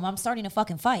problem. I'm starting to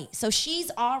fucking fight. So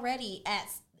she's already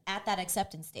at that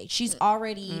acceptance stage. She's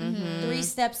already 3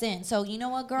 steps in. So you know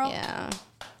what, girl? Yeah.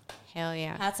 Hell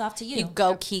yeah. Hats off to you. You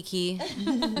go, Kiki.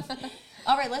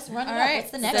 All right, let's run it up. right,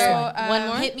 What's the next so, one? one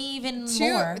more? Hit me even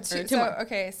more.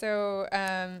 So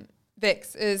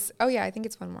Vicks is, I think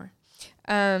it's one more.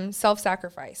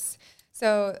 Self-sacrifice.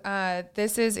 So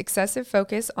this is excessive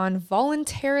focus on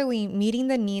voluntarily meeting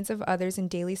the needs of others in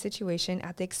daily situation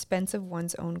at the expense of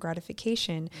one's own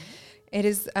gratification. It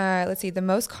is, the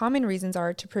most common reasons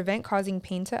are to prevent causing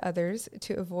pain to others,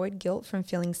 to avoid guilt from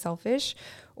feeling selfish,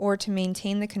 or to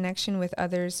maintain the connection with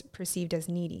others perceived as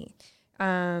needy.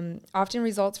 Often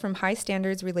results from high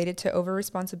standards related to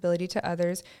over-responsibility to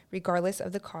others, regardless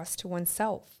of the cost to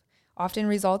oneself. Often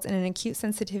results in an acute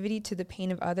sensitivity to the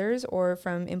pain of others, or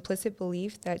from implicit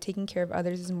belief that taking care of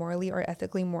others is morally or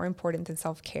ethically more important than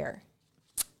self-care.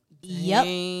 Yep.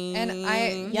 And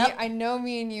I know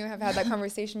me and you have had that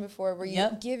conversation before where you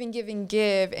give and give and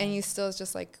give, and you still is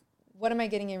just like, what am I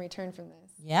getting in return from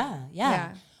this?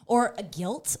 Yeah. Or a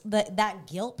guilt, that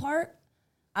guilt part,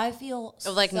 I feel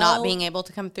Of like not being able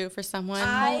to come through for someone.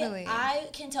 Totally. I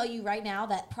can tell you right now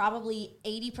that probably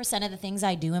 80% of the things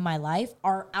I do in my life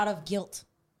are out of guilt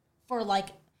for like,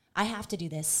 I have to do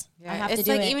this. I have to It's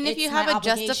do like it. even if It's you my have a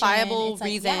obligation. justifiable It's like,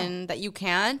 reason that you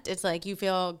can't, it's like you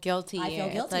feel guilty. I feel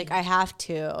It's guilty. like I have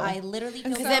to. I literally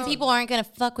feel Because then people aren't gonna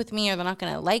fuck with me or they're not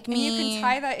gonna like And me. you can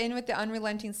tie that in with the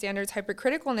unrelenting standards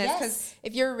hypercriticalness, because Yes.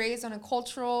 if you're raised on a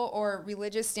cultural or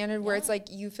religious standard where it's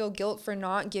like you feel guilt for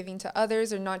not giving to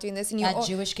others or not doing this, and you that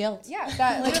Jewish guilt.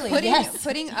 that Literally,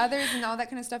 putting others and all that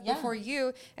kind of stuff Yeah. before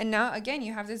you, and now again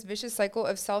you have this vicious cycle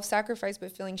of self-sacrifice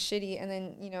but feeling shitty, and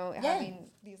then having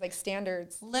these like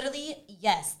standards. Literally,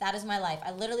 yes, that is my life.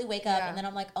 I literally wake up Yeah. and then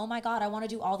I'm like, oh my God, I want to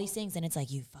do all these things. And it's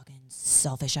like, you fucking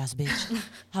selfish ass bitch.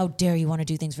 How dare you want to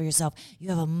do things for yourself? You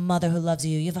have a mother who loves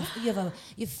you. You have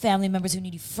family members who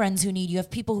need you, friends who need you. You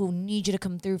have people who need you to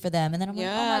come through for them. And then I'm like, oh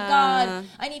my God,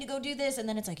 I need to go do this. And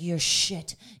then it's like, you're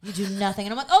shit. You do nothing.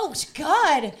 And I'm like, oh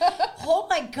God, oh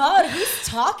my God, who's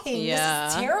talking? Yeah.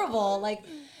 This is terrible. Like,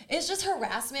 it's just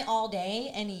harassment all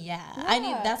day. And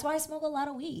that's why I smoke a lot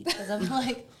of weed. Because I'm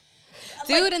like,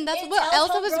 Dude, and that's it what tells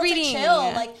else I was homegirl to reading. chill.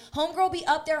 Like, homegirl be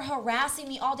up there harassing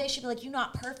me all day. She'd be like, you're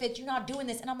not perfect. You're not doing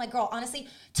this. And I'm like, girl, honestly,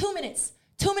 2 minutes.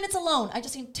 2 minutes alone. I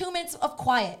just need 2 minutes of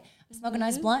quiet. I smoke a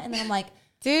nice blunt. And then I'm like,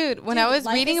 Dude, when I was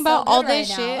life reading is about so all good this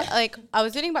right shit, now. like I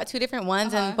was reading about 2 different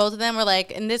ones, and both of them were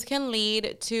like, and this can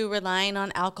lead to relying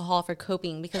on alcohol for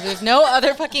coping because there's no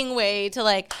other fucking way to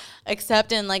like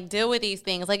accept and like deal with these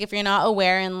things. Like if you're not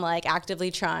aware and like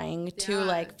actively trying to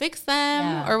like fix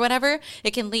them or whatever,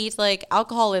 it can lead to like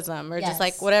alcoholism or just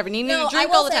like whatever. Needing to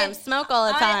drink all the time, smoke all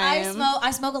the time.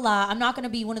 I smoke a lot. I'm not going to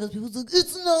be one of those people who's like,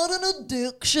 it's not an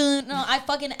addiction. No, I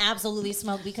fucking absolutely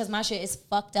smoke because my shit is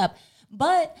fucked up.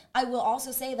 But I will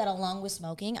also say that along with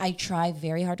smoking, I try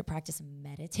very hard to practice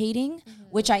meditating,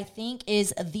 which I think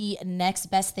is the next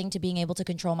best thing to being able to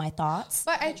control my thoughts.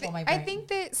 But I control my brain. think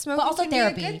that smoking also can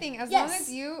therapy. be a good thing as Yes. long as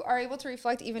you are able to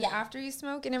reflect even after you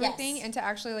smoke and everything, Yes. and to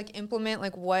actually like implement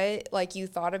like what like you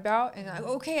thought about, and like,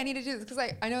 okay, I need to do this, because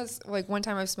I know it's like one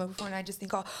time I've smoked before and I just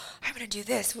think, oh, I'm gonna do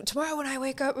this tomorrow when I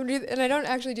wake up, and I don't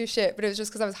actually do shit, but it was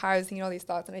just because I was high, I was thinking all these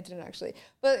thoughts and I didn't actually.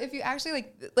 But if you actually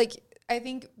like I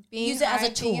think being Use it as high, a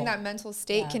tool. being in that mental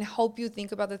state can help you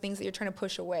think about the things that you're trying to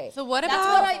push away. So what about?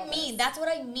 That's what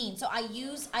I mean. So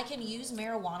I can use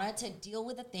marijuana to deal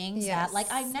with the things that like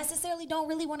I necessarily don't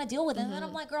really want to deal with. And then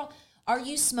I'm like, girl, are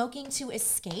you smoking to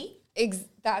escape?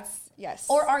 Yes.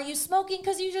 Or are you smoking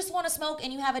because you just want to smoke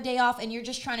and you have a day off and you're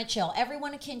just trying to chill?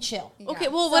 Everyone can chill. Okay,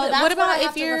 well, So that's what about I if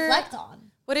have to you're reflect on?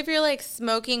 What if you're like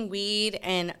smoking weed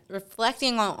and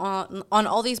reflecting on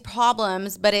all these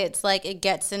problems, but it's like it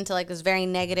gets into like this very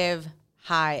negative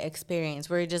high experience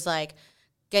where you're just like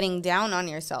getting down on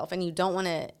yourself and you don't want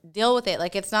to deal with it.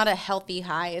 Like it's not a healthy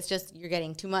high. It's just you're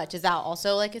getting too much. Is that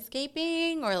also like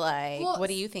escaping or like what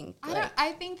do you think?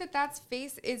 I think that's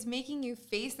is making you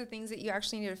face the things that you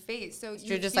actually need to face. So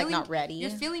you're just like not ready.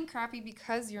 You're feeling crappy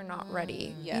because you're not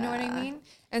ready. Yeah. You know what I mean?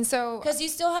 And so because you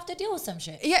still have to deal with some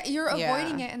shit. Yeah, you're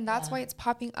avoiding it, and that's why it's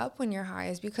popping up when you're high.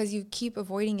 Is because you keep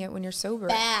avoiding it when you're sober.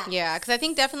 Yeah, because I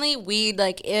think definitely weed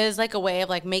like is like a way of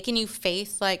like making you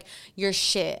face like your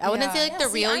shit. I wouldn't say like the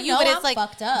real you, but it's like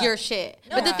your shit.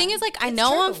 No, but the thing is like I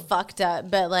know I'm fucked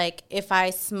up, but like if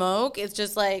I smoke, it's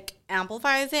just like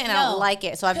amplifies it, and I don't like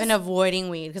it. So I've been avoiding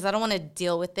weed because I don't want to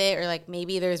deal with it, or like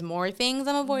maybe there's more things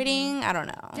I'm avoiding. I don't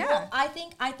know. Yeah, well, I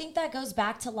think that goes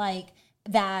back to like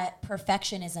that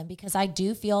perfectionism, because I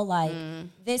do feel like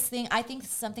this thing, I think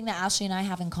something that Ashley and I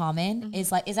have in common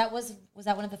is like, was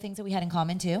that one of the things that we had in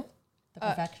common too? The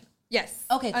perfection? Yes.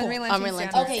 Okay, cool. Unrelenting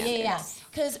standards. Okay, yeah.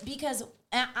 Because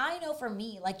I know for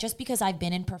me, like just because I've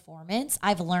been in performance,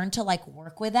 I've learned to like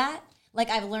work with that. Like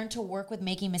I've learned to work with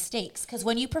making mistakes, because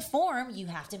when you perform, you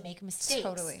have to make mistakes.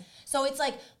 Totally. So it's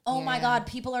like, oh my God,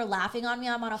 people are laughing on me.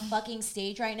 I'm on a fucking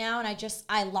stage right now, and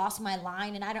I lost my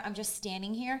line, and I'm just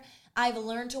standing here. I've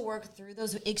learned to work through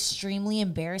those extremely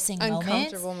embarrassing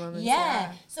uncomfortable moments.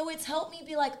 Yeah. So it's helped me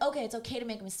be like, okay, it's okay to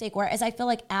make a mistake. Whereas I feel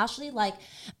like Ashley's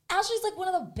like one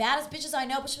of the baddest bitches I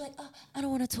know, but she's like, oh, I don't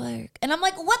want to twerk. And I'm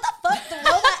like, what the fuck? Throw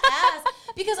that ass.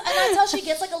 Because and that's how she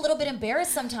gets like a little bit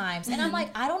embarrassed sometimes. And I'm like,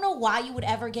 I don't know why you would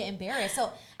ever get embarrassed. So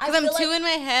because I'm too in my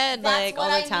head like all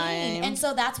the time. And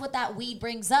so that's what that weed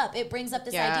brings up. It brings up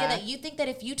this idea that you think that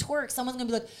if you twerk, someone's gonna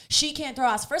be like, she can't throw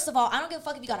ass. First of all, I don't give a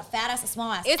fuck if you got a fat ass, a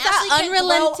small ass. It's that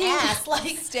unrelenting ass,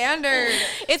 like standard.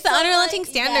 It's the unrelenting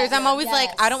standards. I'm always like,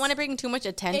 I don't want to bring too much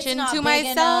attention to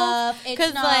myself.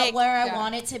 It's not like where I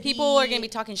want it to be. People are gonna be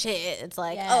talking shit. It's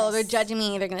like, oh, they're judging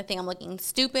me. They're gonna think I'm looking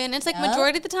stupid. And it's like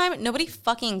majority of the time, nobody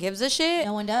fucking gives a shit.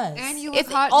 No one does. And you look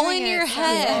it's hot all doing in your it,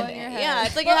 head. so Yeah,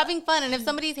 it's like you're having fun. And if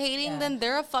somebody's hating, then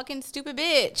they're a fucking stupid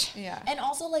bitch. Yeah. And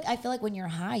also, like, I feel like when you're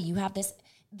high, you have this.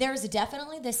 There's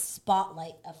definitely this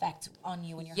spotlight effect on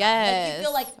you when you're high. Like, you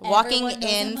feel like walking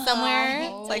in somewhere.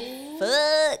 It's like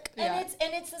fuck.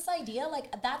 And it's this idea,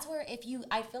 like that's where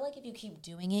I feel like if you keep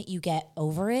doing it, you get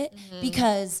over it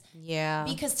because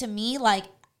to me, like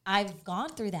I've gone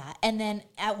through that. And then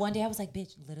at one day I was like,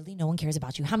 bitch, literally no one cares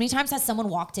about you. How many times has someone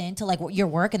walked into like your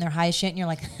work and they're high as shit and you're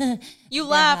like, you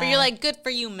laugh or you're like, good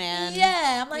for you, man.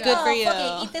 Yeah. I'm like, good for fuck you.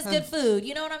 it, eat this good food.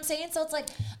 You know what I'm saying? So it's like,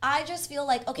 I just feel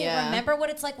like, okay, remember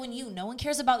what it's like when no one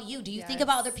cares about you. Do you think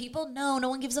about other people? No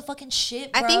one gives a fucking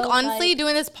shit, bro. I think honestly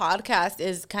doing this podcast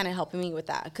is kind of helping me with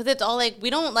that. Because it's all like,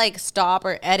 we don't like stop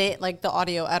or edit like the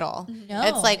audio at all. No.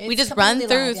 It's like, we just run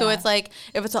through. So it's like,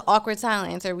 if it's an awkward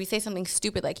silence or we say something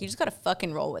stupid, like you just got to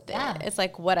fucking roll with it. Yeah. It's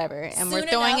like, whatever. And we're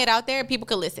throwing it out there. People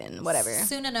could listen, whatever.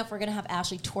 Soon enough, we're going to have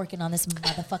Ashley twerking on this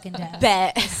motherfucking desk.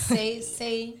 Bet.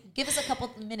 Say, give us a couple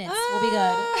minutes. We'll be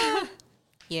good.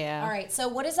 Yeah. All right. So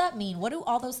what does that mean? What do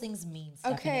all those things mean,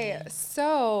 Stephanie? Okay.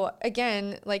 So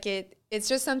again, like it's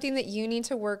just something that you need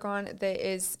to work on that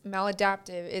is maladaptive.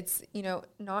 It's,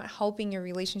 not helping your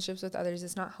relationships with others.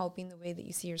 It's not helping the way that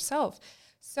you see yourself.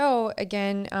 So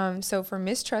again, so for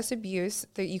mistrust abuse,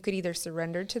 that you could either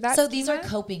surrender to that. So these are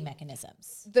coping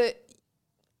mechanisms.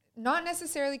 Not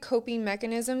necessarily coping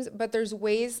mechanisms, but there's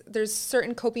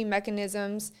certain coping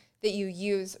mechanisms that you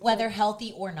use, whether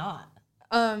healthy or not.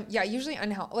 Usually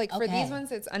unhealthy. Like for these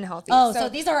ones, it's unhealthy. Oh, so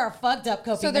these are our fucked up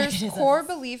coping mechanisms. So there's core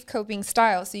belief coping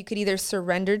styles. So you could either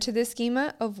surrender to the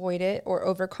schema, avoid it, or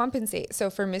overcompensate. So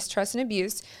for mistrust and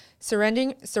abuse,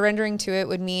 surrendering to it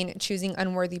would mean choosing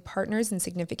unworthy partners and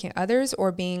significant others,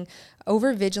 or being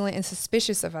over vigilant and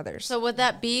suspicious of others. So would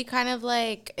that be kind of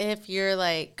like if you're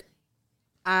like,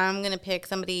 I'm gonna pick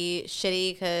somebody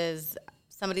shitty because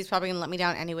somebody's probably going to let me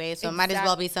down anyway, so it might as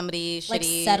well be somebody like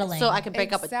shitty. Settling. So I can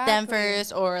break up with them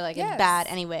first, or like it's bad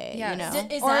anyway, you know?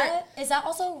 Is that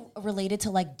also related to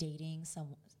like dating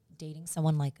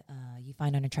someone like you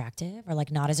find unattractive or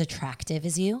like not as attractive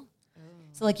as you?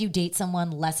 So like you date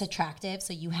someone less attractive,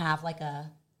 so you have like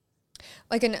a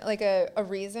Like a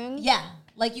reason? Yeah.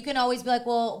 Like, you can always be like,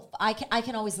 well, I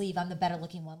can always leave. I'm the better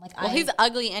looking one. Like, he's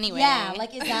ugly anyway. Yeah.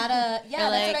 Like, is that a, yeah,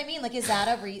 that's like, what I mean. Like, is that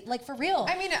a, like, for real?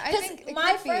 I mean, I think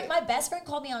my best friend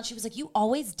called me on. She was like, you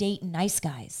always date nice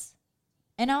guys.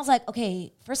 And I was like,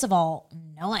 okay, first of all,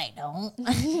 no, I don't.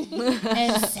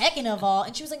 And second of all,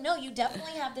 and she was like, no, you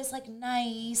definitely have this, like,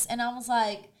 nice. And I was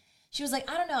like, she was like,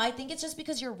 I don't know. I think it's just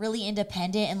because you're really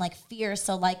independent and, like, fierce.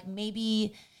 So, like,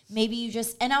 maybe you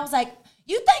just, and I was like,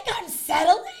 you think I'm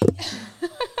settling?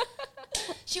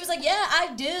 She was like, yeah,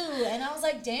 I do. And I was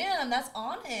like, damn, that's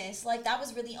honest. Like, that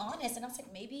was really honest. And I was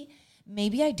like, maybe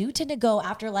I do tend to go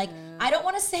after, like, I don't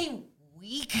want to say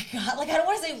weak. God, like, I don't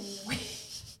want to say weak.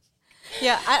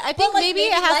 Yeah, I think like, maybe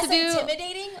it has to do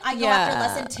intimidating. I go after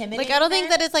less intimidating. Like, I don't think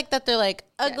that it's like that they're like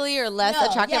ugly or less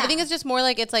attractive. Yeah. I think it's just more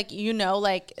like it's like, you know,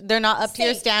 like they're not up to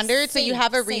your standards, so you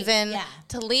have a reason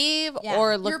to leave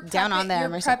or look down on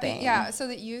them or something. Yeah, so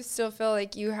that you still feel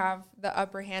like you have the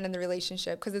upper hand in the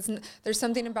relationship because there's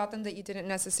something about them that you didn't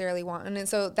necessarily want, and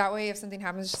so that way if something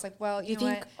happens, it's just like, well, you know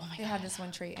what? They had this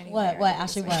one trait anyway. What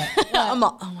Ashley? What? Oh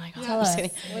my god! I'm just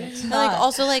kidding. Like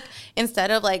also like instead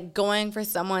of like going for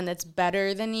someone that's better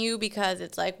than you because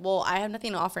it's like, well, I have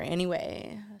nothing to offer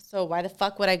anyway, so why the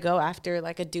fuck would I go after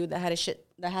like a dude that has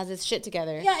his shit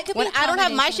together? Yeah, it could when be I don't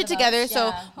have my shit together. Us,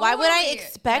 So why would I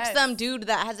expect some dude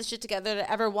that has his shit together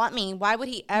to ever want me? Why would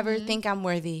he ever think I'm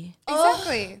worthy?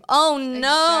 Exactly. Oh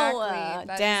no! Exactly.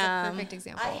 That Damn. is a perfect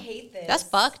example. I hate this. That's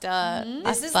fucked up.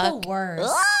 This is the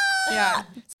worst. Yeah.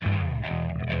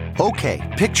 Okay,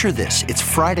 picture this. It's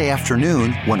Friday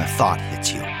afternoon when a thought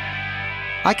hits you.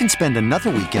 I can spend another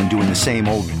weekend doing the same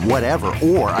old whatever,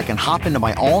 or I can hop into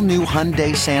my all-new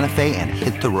Hyundai Santa Fe and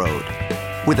hit the road.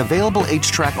 With available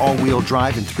H-Track all-wheel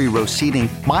drive and 3-row seating,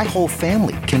 my whole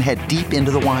family can head deep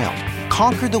into the wild.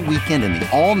 Conquer the weekend in the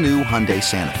all-new Hyundai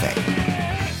Santa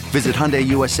Fe. Visit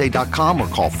HyundaiUSA.com or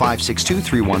call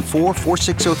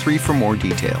 562-314-4603 for more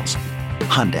details.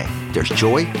 Hyundai, there's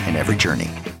joy in every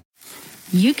journey.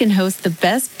 You can host the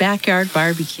best backyard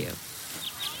barbecue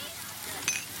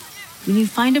when you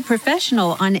find a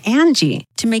professional on Angie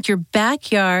to make your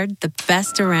backyard the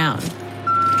best around.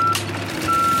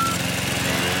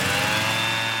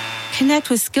 Connect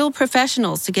with skilled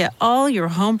professionals to get all your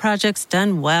home projects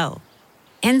done well.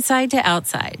 Inside to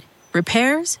outside,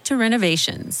 repairs to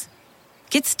renovations.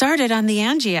 Get started on the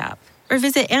Angie app or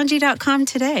visit Angie.com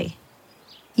today.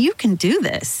 You can do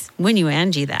this when you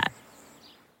Angie that.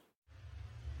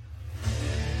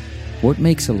 What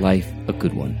makes a life a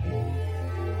good one?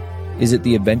 Is it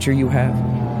the adventure you have?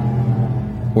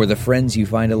 Or the friends you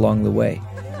find along the way?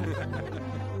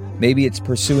 Maybe it's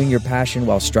pursuing your passion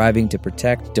while striving to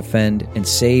protect, defend, and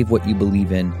save what you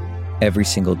believe in every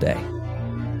single day.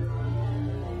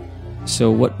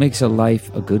 So what makes a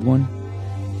life a good one?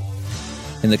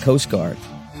 In the Coast Guard,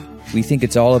 we think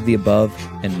it's all of the above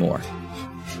and more.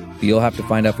 But you'll have to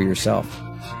find out for yourself.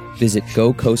 Visit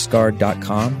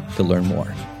gocoastguard.com to learn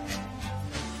more.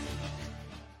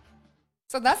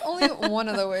 So that's only one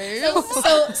of the ways.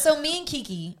 So me and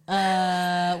Kiki,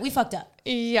 we fucked up.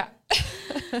 Yeah.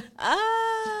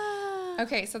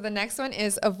 Okay, so the next one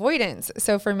is avoidance.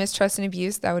 So for mistrust and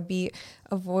abuse, that would be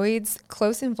avoids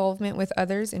close involvement with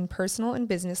others in personal and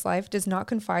business life, does not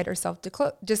confide or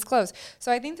self-disclose.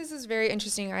 So I think this is very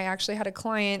interesting. I actually had a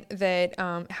client that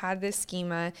had this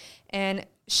schema, and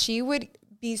she would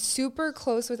be super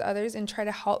close with others and try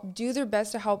to do their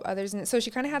best to help others. And so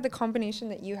she kind of had the combination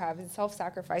that you have, and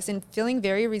self-sacrifice and feeling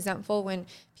very resentful when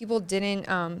people didn't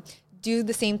do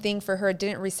the same thing for her,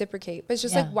 didn't reciprocate. But it's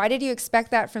just like, why did you expect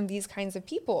that from these kinds of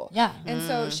people? Yeah. And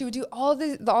so she would do all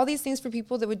these things for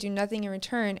people that would do nothing in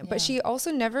return. Yeah. But she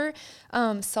also never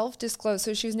self-disclosed.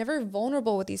 So she was never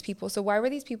vulnerable with these people. So why were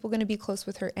these people going to be close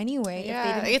with her anyway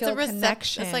if they didn't feel a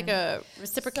connection? It's like a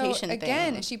reciprocation thing.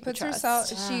 Again, she put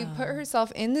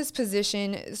herself in this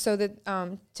position so that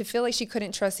to feel like she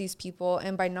couldn't trust these people,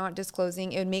 and by not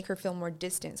disclosing, it would make her feel more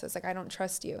distant. So it's like, I don't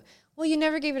trust you. Well, you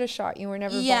never gave it a shot. You were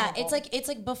never vulnerable. It's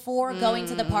like before going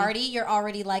to the party, you're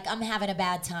already like, I'm having a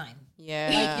bad time.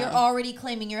 Yeah. Like, you're already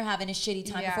claiming you're having a shitty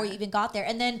time before you even got there.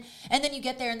 And then you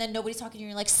get there and then nobody's talking to you.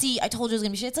 And you're like, see, I told you it was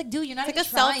going to be shit. It's like, dude, you're not even trying.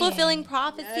 It's like a self-fulfilling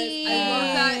prophecy. Yes, I love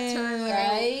that term.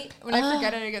 Right? When I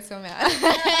forget it, I get so mad.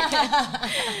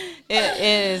 It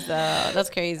is, that's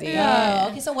crazy. Yeah.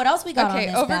 Okay, so what else we got on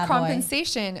this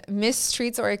overcompensation,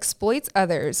 mistreats or exploits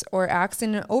others, or acts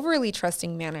in an overly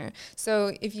trusting manner.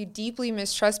 So if you deeply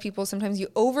mistrust people, sometimes you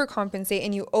overcompensate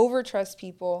and you overtrust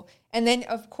people, And then,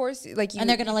 of course, like and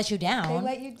they're going to let you down. They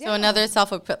let you down. So another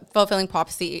self-fulfilling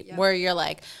prophecy where you're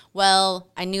like, well,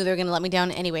 I knew they were going to let me down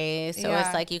anyway. So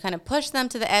it's like you kind of push them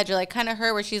to the edge. Or like kind of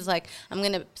her where she's like, I'm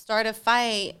going to start a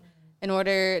fight in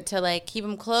order to like keep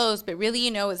them close. But really,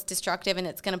 it's destructive and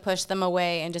it's going to push them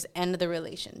away and just end the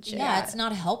relationship. Yeah, it's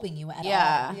not helping you at all.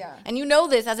 Yeah. And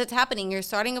this as it's happening. You're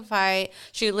starting a fight.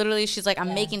 She's like,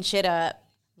 I'm making shit up.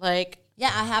 Like,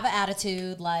 yeah, I have an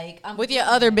attitude, like... I'm with your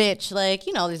other bitch. Like,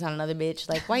 there's not another bitch.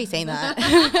 Like, why are you saying that?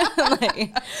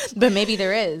 Like, but maybe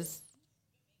there is.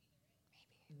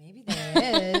 Maybe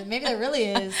there is. Maybe there really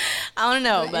is. I don't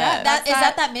know, but... Yeah, is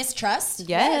that mistrust?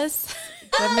 Yes.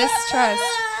 The mistrust.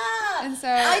 And so...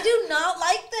 I do not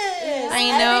like this.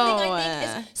 I know.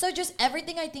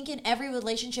 Everything I think in every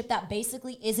relationship that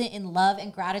basically isn't in love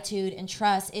and gratitude and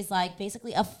trust is like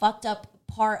basically a fucked up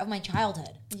part of my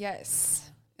childhood. Yes.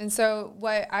 And so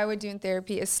what I would do in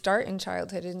therapy is start in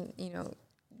childhood and,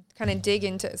 kind of dig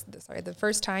into, the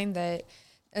first time that,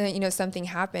 something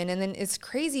happened. And then it's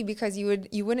crazy because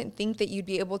you wouldn't think that you'd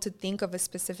be able to think of a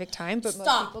specific time, but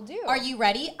most people do. Are you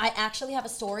ready? I actually have a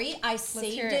story. I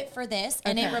saved it for this.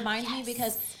 And it reminds me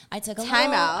because I took a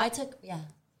time out.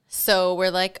 So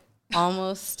we're like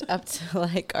almost up to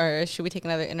like should we take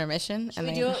another intermission and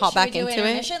then hop back into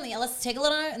it? Yeah, let's take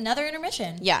another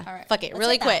intermission. Yeah. All right. Fuck it.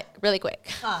 Really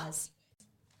quick. Pause.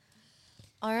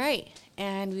 All right.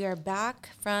 And we are back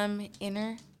from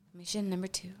intermission number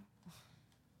 2.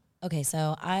 Okay,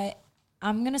 so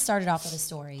I'm going to start it off with a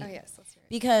story. Oh, yes. Let's hear it.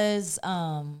 Because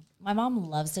my mom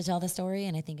loves to tell the story,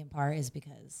 and I think in part is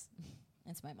because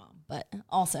it's my mom. But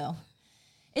also,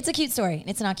 it's a cute story.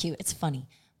 It's not cute. It's funny,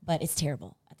 but it's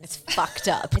terrible. It's fucked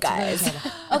up, guys. Really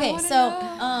okay,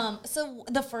 so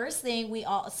the first thing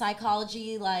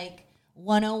psychology, like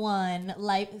 101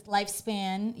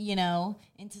 lifespan,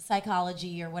 into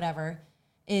psychology or whatever,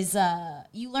 is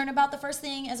you learn about the first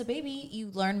thing as a baby.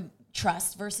 You learn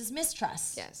trust versus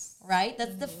mistrust. Yes. Right?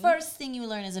 That's the first thing you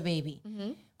learn as a baby.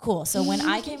 Mm-hmm. Cool. So when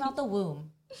I came out the womb,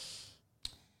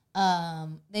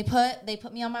 they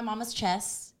put me on my mama's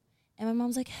chest. And my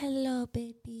mom's like, hello,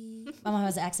 baby. My mom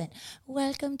has an accent.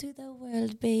 Welcome to the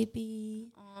world, baby.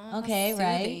 Aww, okay,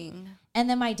 right? And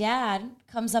then my dad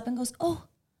comes up and goes, oh,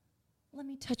 let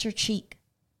me touch your cheek.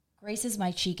 Graces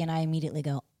my cheek, and I immediately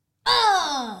go,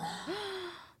 oh.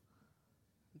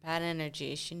 Bad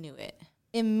energy. She knew it.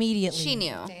 Immediately. She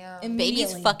knew. Damn.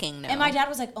 Babies fucking know. And my dad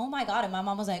was like, oh, my God. And my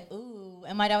mom was like, ooh.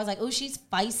 And my dad was like, ooh, she's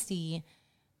feisty.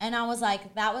 And I was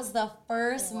like, that was the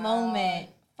first moment.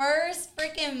 First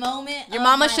freaking moment. Your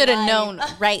mama should have known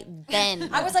right then.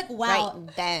 I was like, wow.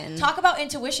 Right then. Talk about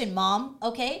intuition, Mom.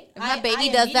 Okay? If my baby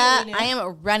does that, I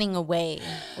am running away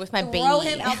with my baby. Throw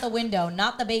him out the window.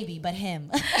 Not the baby, but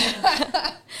him.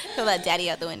 Throw that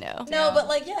daddy out the window. No, but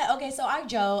like, yeah. Okay, so I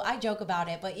joke about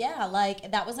it. But yeah,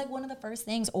 like that was like one of the first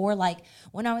things. Or like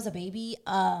when I was a baby,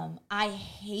 I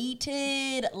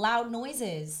hated loud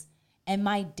noises. And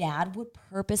my dad would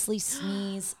purposely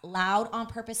sneeze loud on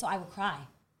purpose so I would cry.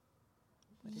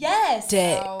 Yes.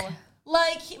 Dick.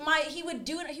 Like he would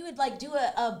do it. He would like do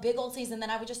a big old sneeze, and then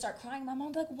I would just start crying. My mom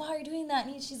would be like, "Why are you doing that?"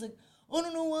 And she's like, "I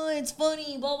don't know why. It's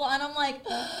funny." Blah blah. And I'm like,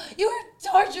 "You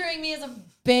were torturing me as a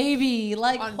baby.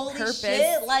 Like on holy purpose.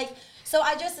 shit." Like so,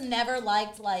 I just never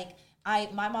liked like. My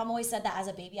mom always said that as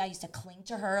a baby, I used to cling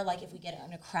to her. Like if we get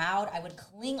in a crowd, I would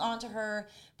cling onto her.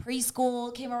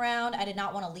 Preschool came around. I did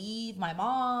not want to leave my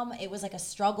mom. It was like a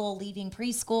struggle leaving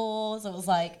preschool. So it was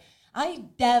like, I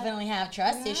definitely have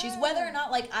trust issues, whether or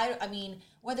not like, I mean,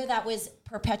 whether that was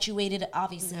perpetuated,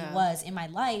 obviously was in my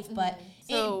life, but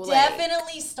so, it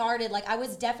definitely started, like I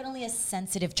was definitely a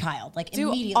sensitive child, like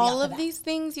immediately. Do all of these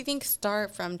things you think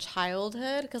start from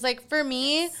childhood? Because like for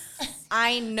me,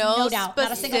 I know no doubt,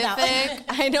 not a single doubt.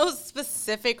 I know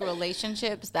specific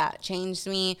relationships that changed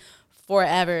me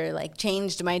forever, like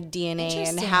changed my DNA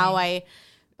and how I...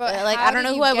 But like, I don't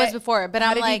know who I was before, but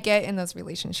I'm like... How did you get in those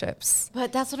relationships?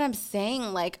 But that's what I'm saying.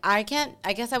 Like, I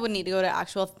guess I would need to go to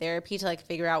actual therapy to like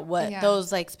figure out what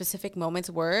those like specific moments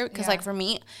were. Because like for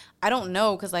me, I don't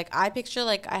know. Because like I picture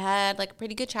like I had like a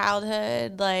pretty good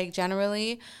childhood, like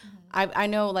generally. Mm-hmm. I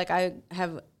know like I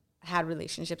have had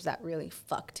relationships that really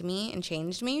fucked me and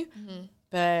changed me. Mm-hmm.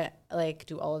 But like,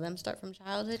 do all of them start from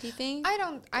childhood? Do you think?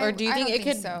 Or do you think it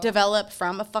could develop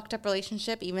from a fucked up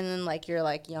relationship, even in like your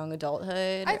like young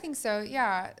adulthood? I think so.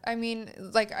 Yeah. I mean,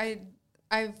 like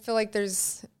I feel like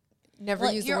there's never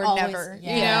Like, use the you're word always, never.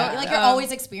 yeah. You know, like you're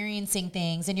always experiencing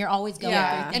things, and you're always going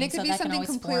through things. and it could so be that can something always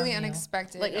completely form you.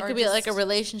 unexpected. Like it or could be like a just-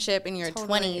 relationship in your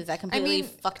Totally. 20s that completely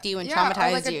fucked you and or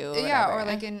traumatized like you. or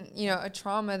like in a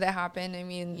trauma that happened. I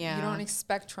mean, you don't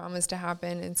expect traumas to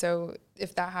happen, and so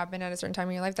if that happened at a certain time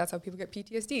in your life, that's how people get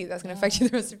PTSD. That's going to affect you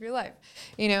the rest of your life.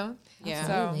 You know? Yeah.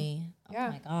 Absolutely. So, oh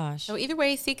my gosh. So either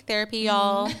way, seek therapy,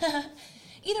 y'all.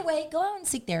 Either way, go out and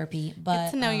seek therapy. But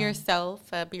Get to know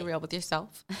yourself. Be real with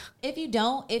yourself. if you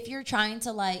don't, if you're trying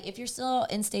to if you're still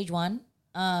in stage 1,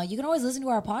 you can always listen to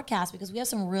our podcast because we have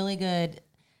some really good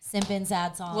simpin'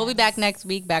 sad songs. We'll be back next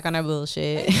week, back on our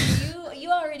bullshit. You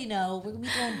already know we're gonna be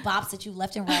throwing bops at you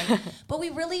left and right. But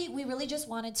we really just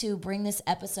wanted to bring this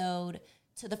episode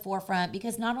to the forefront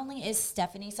because not only is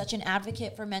Stephanie such an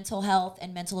advocate for mental health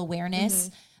and mental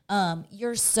awareness,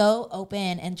 you're so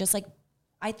open and just like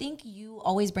I think you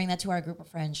always bring that to our group of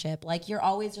friendship. Like you're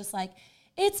always just like,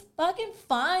 it's fucking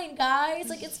fine, guys.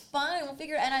 Like it's fine. We'll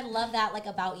figure it. And I love that like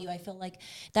about you. I feel like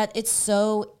that it's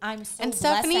so I'm so And blessed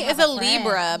Stephanie to have is a friend.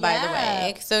 Libra, by the Yeah.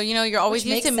 way. So, you're always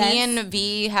Which used to makes me sense. and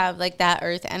V have like that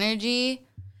earth energy.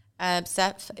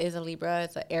 Steph is a Libra.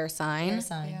 It's an air sign. Air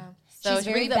sign. Yeah. So She's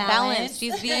she brings very the balance. balanced.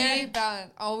 She's Very the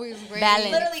balanced. Always very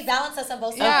Balanced. Literally balance us on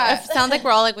both sides. Yeah. It sounds like we're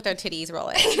all like with our titties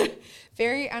rolling.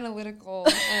 very analytical.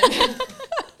 And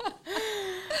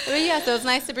But yeah, so it's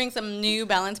nice to bring some new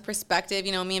balanced perspective.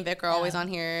 Me and Vic are always on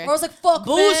here. I was like, fuck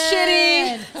bullshitting.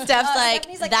 man. Steph's like,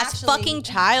 Stephanie's like, that's actually- fucking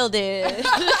childish.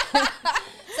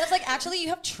 Steph's like, actually, you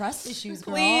have trust issues,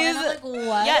 girl. Please. And I'm like,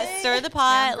 what? Yeah, stir the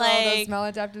pot. girl, those Like,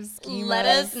 maladaptive schemas. let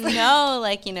us know.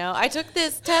 Like, I took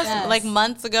this test Yes. like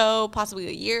months ago, possibly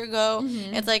a year ago.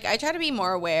 It's like, I try to be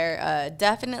more aware,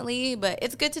 definitely, but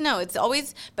it's good to know. It's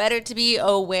always better to be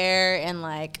aware and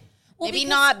like, maybe because-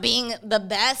 not being the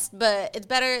best, but it's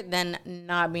better than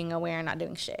not being aware and not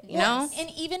doing shit, you know? And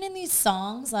even in these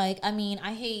songs, like, I mean,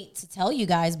 I hate to tell you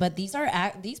guys, but these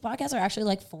podcasts are actually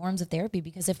like forms of therapy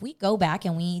because if we go back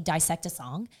and we dissect a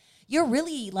song, you're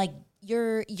really like,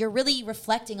 you're really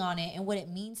reflecting on it and what it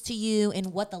means to you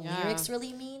and what the lyrics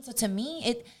really mean. So to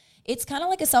me, it's kind of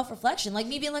like a self-reflection, like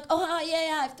me being like, oh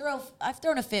yeah, I've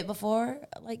thrown a fit before.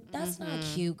 Like that's not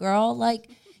cute, girl. Like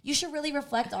you should really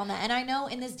reflect on that. And I know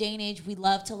in this day and age, we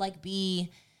love to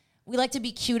we like to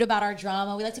be cute about our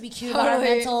drama. We like to be cute about our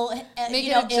Totally. mental, Make it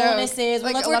a joke. illnesses.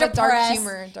 Like we love a we're lot of dark depressed.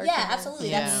 humor, dark yeah, humor. absolutely.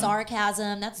 Yeah. That's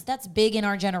sarcasm. That's big in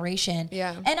our generation.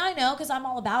 Yeah. And I know because I'm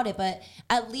all about it. But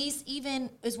at least even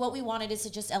is what we wanted is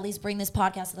to just at least bring this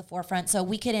podcast to the forefront, so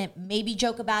we can maybe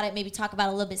joke about it, maybe talk about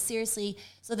it a little bit seriously.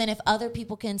 So then, if other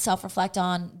people can self-reflect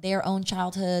on their own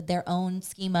childhood, their own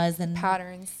schemas and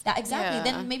Patterns. exactly. Yeah.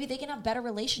 Then maybe they can have better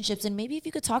relationships. And maybe if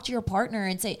you could talk to your partner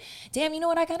and say, damn, you know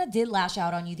what? I kind of did lash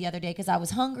out on you the other day because I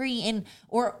was hungry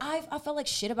or I felt like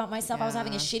shit about myself. I was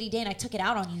having a shitty day and I took it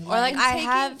out on you. Or like I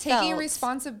have taking felt.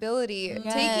 responsibility,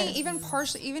 Yes. taking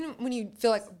even when you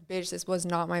feel like, bitch, this was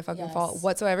not my fucking fault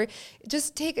whatsoever.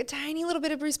 Just take a tiny little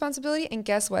bit of responsibility, and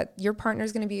guess what? Your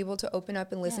partner's gonna be able to open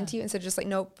up and listen to you instead of just like,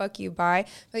 no, fuck you, bye.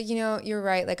 Like, you're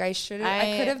right. Like I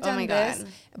could have done this.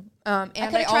 And I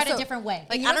could have tried a different way.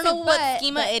 Like, you I don't know what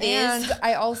schema it is. And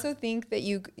I also think that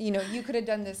you could have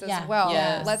done this Yeah. as well.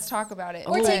 Yes. Let's talk about it.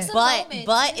 Or But- take some But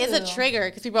moment, is a too. trigger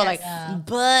because people are like, Yeah.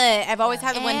 but I've always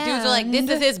had it when dudes are like, this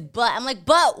is his butt. I'm like,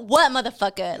 but what,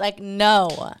 motherfucker? Like, no.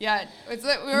 Yeah, it's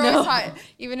like we're always taught,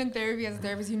 even in therapy as a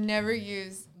therapist, you never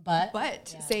use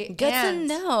But say Good and.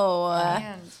 to know.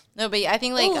 And. No, but I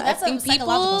think like Ooh, that's I think some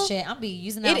psychological people. shit. I'll be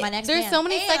using that on my next There's band. so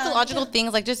many And- psychological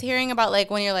things, like just hearing about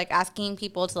like when you're like asking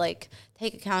people to like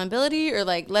take accountability or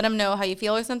like let them know how you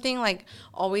feel or something. Like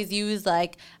always use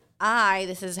like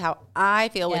this is how I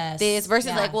feel Yes. with this versus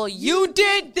Yeah. like, well, you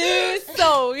did this,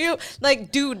 so you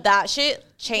like, dude, that shit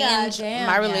changed damn,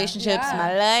 my yeah. relationships, Yeah.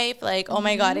 my life. Like, oh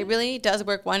my god, it really does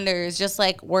work wonders. Just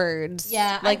like words,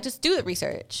 Yeah, Like just do the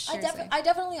research. I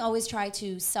definitely always try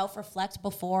to self-reflect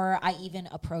before I even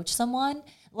approach someone.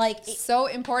 Like So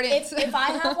important. if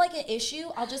I have like an issue,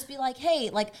 I'll just be like, hey,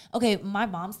 like, okay, my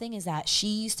mom's thing is that she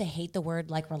used to hate the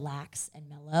word like relax and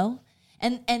mellow.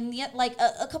 And yet, like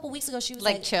a couple weeks ago, she was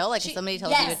Like chill? Like if somebody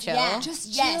tells you to chill? Yeah,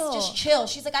 Just just chill. chill.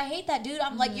 She's like, I hate that, dude.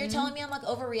 I'm like, you're telling me I'm like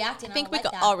overreacting. I think we like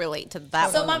could that. all relate to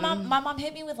that. So one. my mom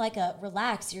hit me with like a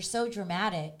relax. You're so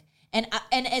dramatic. And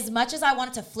as much as I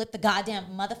wanted to flip the goddamn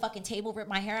motherfucking table, rip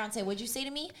my hair out, and say, "What'd you say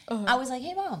to me?" I was like,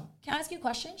 "Hey, mom, can I ask you a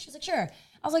question?" She's like, "Sure."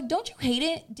 I was like, "Don't you hate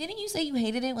it? Didn't you say you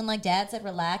hated it when like dad said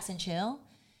relax and chill?"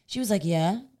 She was like,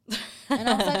 "Yeah." And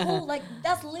I was like, "Oh, like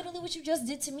that's literally what you just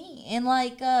did to me." And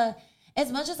like, as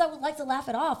much as I would like to laugh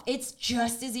it off, it's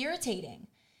just as irritating.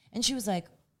 And she was like,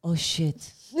 "Oh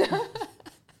shit."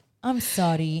 I'm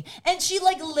sorry. And she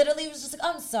like literally was just like,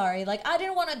 I'm sorry. Like, I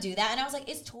didn't want to do that. And I was like,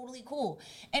 it's totally cool.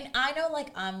 And I know like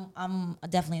I'm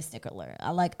definitely a stickler.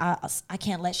 I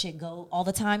can't let shit go all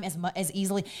the time as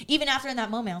easily. Even after in that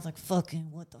moment, I was like,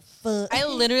 fucking what the fuck? I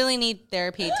literally need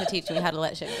therapy to teach me how to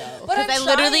let shit go. But Because I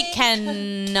literally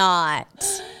cannot.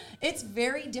 It's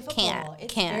very difficult.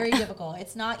 It's Can't. very difficult.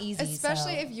 It's not easy.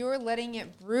 Especially if you're letting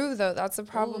it brew, though. That's a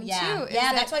problem, Ooh, yeah. too.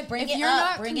 Yeah, that's why bring it up. If you're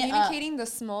not bring it up. communicating the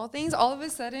small things, all of a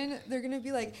sudden, they're going to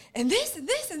be like, and this, and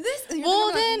this, and this. And you're Well,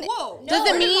 gonna be then, like, whoa. does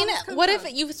where it did all mean, this come what from?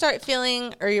 if you start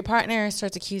feeling, or your partner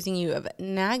starts accusing you of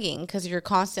nagging because you're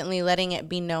constantly letting it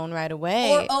be known right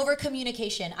away? Or over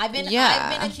communication. I've been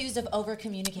accused of over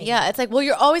communicating. Yeah, it's like, well,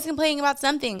 you're always complaining about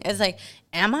something. It's like,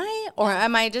 am I? Or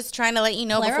am I just trying to let you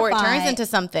know before it turns into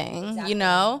something, Exactly. you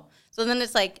know? So then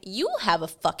it's like, you have a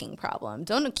fucking problem.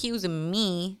 Don't accuse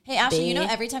me. Hey, Ashley, bitch. you know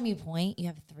every time you point, you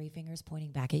have 3 fingers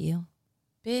pointing back at you?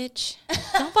 Bitch,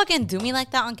 don't fucking do me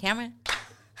like that on camera.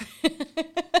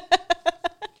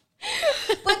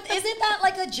 But isn't that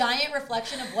like a giant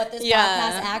reflection of what this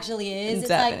podcast actually is? It's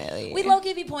Definitely. like, we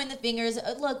low-key be pointing the fingers.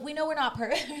 Look, we know we're not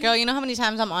perfect. Girl, you know how many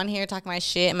times I'm on here talking my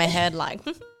shit in my head like,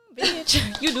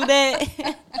 bitch, you do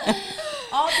that.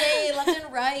 All day, left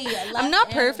and right. I'm not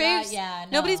and perfect. right. Yeah,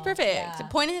 no, Nobody's perfect. yeah. The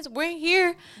point is, we're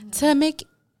here to make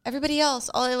everybody else,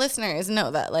 all our listeners,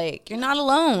 know that, like, you're not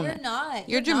alone. You're not.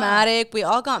 You're dramatic. We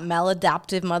all got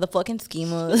maladaptive motherfucking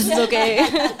schemas,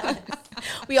 okay?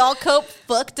 We all cope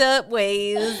fucked up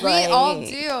ways. We all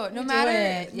do. No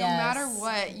matter yes.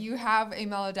 what, you have a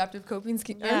maladaptive coping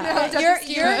scheme. Yeah.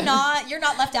 You're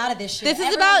not left out of this shit. This is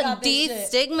Everyone about got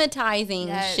this shit.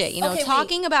 destigmatizing shit, you know, Okay,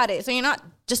 talking about it. So you're not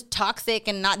just toxic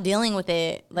and not dealing with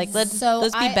it. Like, let's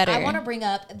be better. I want to bring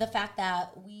up the fact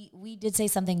that we did say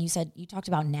something. You talked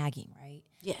about nagging, right?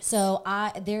 Yes. So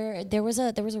there was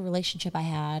a relationship I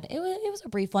had. It was a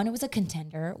brief one. It was a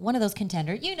contender, one of those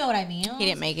contenders. You know what I mean? He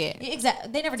didn't make it.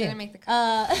 Exactly. They never did. Didn't make the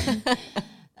cut.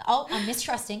 I'm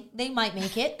mistrusting. They might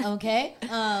make it. Okay.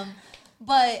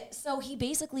 But so he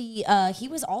basically he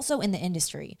was also in the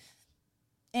industry.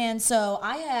 And so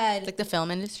I had Like the film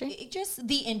industry? just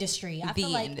the industry. I The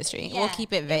feel like, industry. yeah, We'll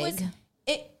keep it vague.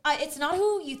 It's not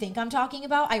who you think I'm talking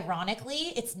about.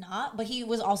 Ironically, it's not. But he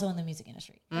was also in the music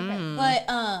industry. Okay.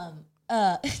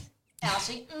 But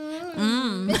Ashley,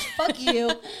 bitch, fuck you.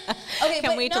 Okay,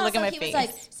 Can't wait to look at my he face. Was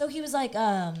like, so he was like,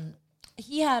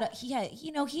 he had,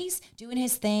 you know, he's doing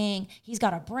his thing. He's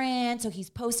got a brand, so he's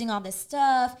posting all this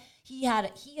stuff. He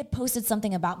had posted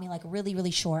something about me like really,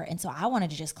 really short. And so I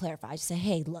wanted to just clarify. I just say,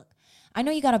 hey, look, I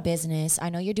know you got a business. I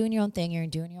know you're doing your own thing. You're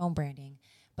doing your own branding.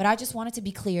 But I just wanted to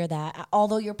be clear that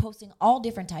although you're posting all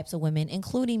different types of women,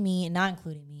 including me and not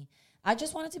including me, I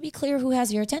just wanted to be clear who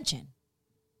has your attention.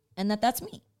 And that's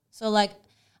me. So like,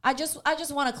 I just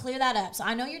want to clear that up. So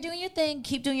I know you're doing your thing.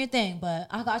 Keep doing your thing. But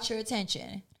I got your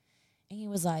attention. And he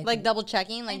was like double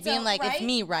checking, like being like, right? It's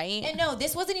me, right? And no,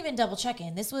 this wasn't even double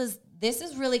checking. This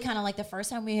is really kind of like the first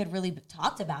time we had really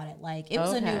talked about it. Like it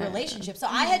was a new relationship. So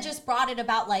I had just brought it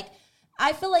about like,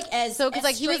 I feel like because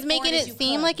like he was making it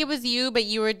seem like it was you, but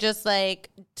you were just like,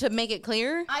 to make it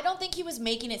clear. I don't think he was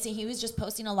making it seem, he was just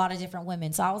posting a lot of different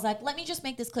women. So I was like, let me just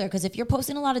make this clear. Because if you're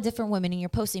posting a lot of different women and you're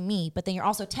posting me, but then you're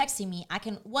also texting me,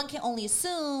 one can only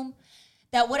assume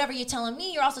that whatever you're telling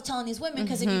me, you're also telling these women,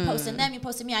 because if you're posting them, you're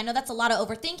posting me. I know that's a lot of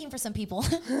overthinking for some people,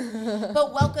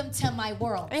 but welcome to my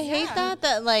world. I hate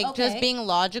that like just being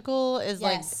logical is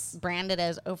like branded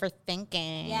as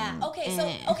overthinking. Yeah. Okay. So,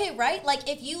 okay, right? Like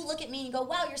if you look at me and you go,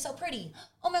 wow, you're so pretty.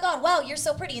 Oh my God, wow, you're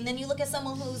so pretty. And then you look at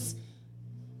someone who's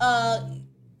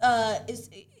is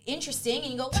interesting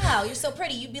and you go, wow, you're so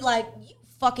pretty. You'd be like, you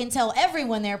fucking tell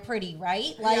everyone they're pretty,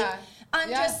 right? Like, I'm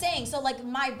just saying. So like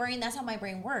my brain, that's how my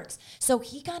brain works. So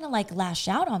he kind of like lashed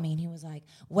out on me and he was like,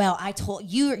 well, I told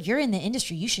you, you're in the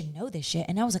industry. You should know this shit.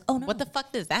 And I was like, oh no. What the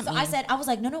fuck does that mean? I was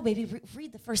like, no, baby,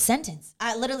 read the first sentence.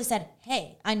 I literally said,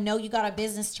 hey, I know you got a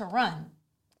business to run.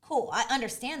 Cool. I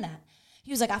understand that.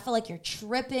 He was like, I feel like you're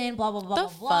tripping, blah, blah, blah,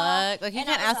 blah, blah. Fuck? Like you and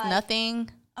can't ask nothing.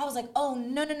 I was like, oh,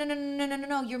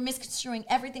 no. You're misconstruing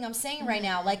everything I'm saying right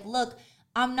now. Like, look,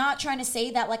 I'm not trying to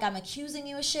say that like I'm accusing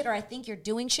you of shit or I think you're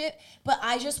doing shit, but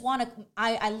I just want to,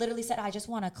 I literally said, I just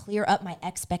want to clear up my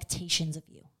expectations of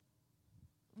you.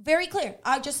 Very clear.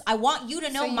 I want you to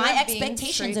know my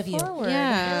expectations of you.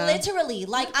 Yeah. Literally.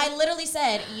 Like I literally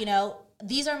said, you know,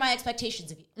 these are my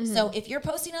expectations of you. Mm-hmm. So if you're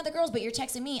posting other girls, but you're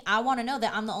texting me, I want to know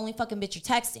that I'm the only fucking bitch you're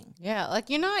texting. Yeah. Like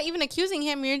you're not even accusing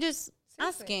him. You're just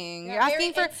asking. You're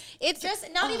asking for, it's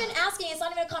just not even asking. It's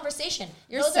not even a conversation.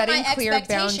 You're those setting are my clear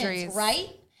expectations, boundaries. right?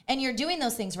 And you're doing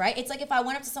those things, right? It's like if I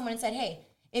went up to someone and said, hey,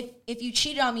 if you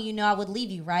cheated on me, you know I would leave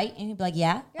you, right? And he'd be like,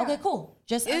 yeah. Okay, cool.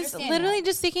 Just It's understand literally that.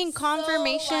 just seeking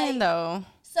confirmation, though.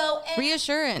 So and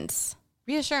Reassurance.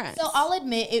 So I'll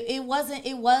admit it wasn't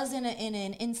in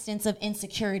an instance of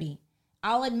insecurity.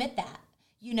 I'll admit that.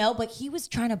 You know, but he was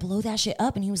trying to blow that shit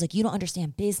up, and he was like, you don't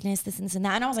understand business, this and this and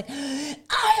that. And I was like,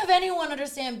 I have anyone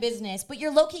understand business, but you're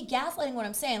low-key gaslighting what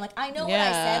I'm saying. Like, I know what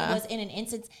I said was in an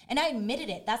instance, and I admitted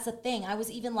it. That's the thing. I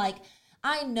was even like,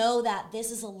 I know that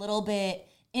this is a little bit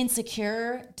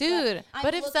insecure. Dude,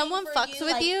 but if someone fucks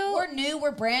with you, we're new, we're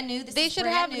brand new. They should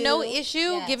have no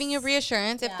issue giving you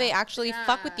reassurance if they actually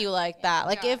fuck with you like that.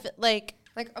 Like, if, like,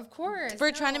 of course.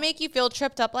 For trying to make you feel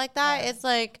tripped up like that, it's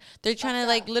like they're trying to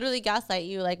like literally gaslight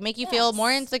you, like make you feel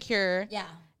more insecure. Yeah.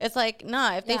 It's like,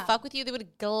 nah, if they fuck with you, they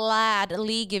would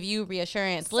gladly give you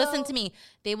reassurance. Listen to me.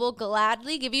 They will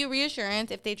gladly give you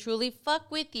reassurance if they truly fuck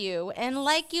with you and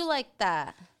like you like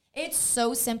that. It's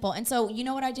so simple. And so, you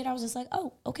know what I did? I was just like,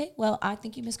 oh, okay, well, I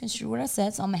think you misconstrued what I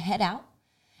said, so I'm going to head out.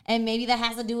 And maybe that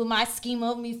has to do with my scheme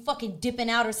of me fucking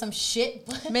dipping out or some shit.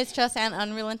 Mistrust and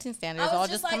unrelenting standards all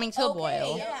just coming to a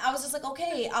boil. Yeah, I was just like,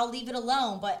 okay, I'll leave it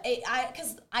alone. But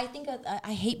because I think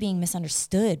I hate being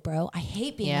misunderstood, bro. I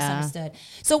hate being misunderstood.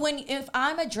 So if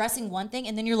I'm addressing one thing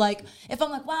and then you're like, if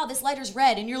I'm like, wow, this lighter's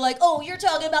red, and you're like, oh, you're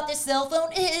talking about this cell phone,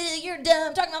 you're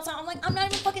dumb, talking about something. I'm like, I'm not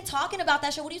even fucking talking about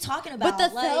that shit. What are you talking about? But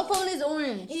the cell phone is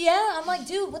orange. Yeah, I'm like,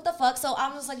 dude, what the fuck? So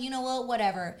I'm just like, you know what,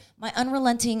 whatever. My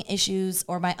unrelenting issues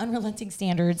or my unrelenting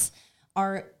standards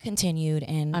are continued,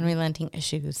 and unrelenting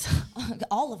issues.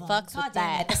 All of them. Fucks God with damn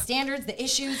that. it. The standards, the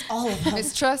issues, all of them.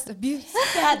 Mistrust, abuse.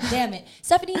 God damn it.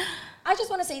 Stephanie, I just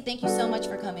want to say thank you so much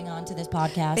for coming on to this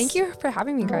podcast. Thank you for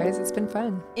having me, guys. It's been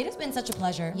fun. It has been such a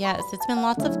pleasure. Yes, it's been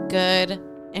lots of good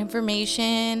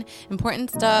information, important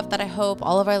stuff that I hope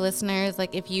all of our listeners,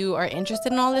 like if you are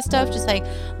interested in all this stuff, just like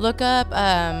look up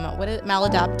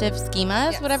maladaptive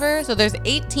schemas, whatever. So there's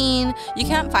 18. You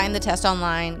can't find the test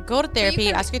online. Go to therapy,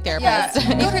 ask your therapist.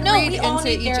 We all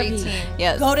need therapy.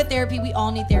 Yes. Go to therapy. We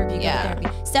all need therapy. Go to therapy.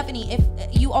 Stephanie, if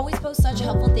you always post such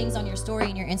helpful things on your story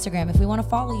and your Instagram, if we want to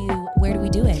follow you, where do we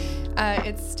do it?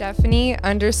 It's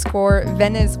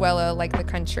Stephanie_Venezuela, like the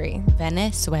country.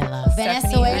 Venezuela.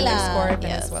 Venezuela.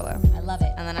 Yes. I love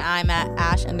it. And then I'm at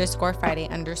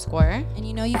Ash_Friday_. And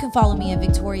you know, you can follow me at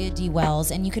Victoria D.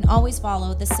 Wells, and you can always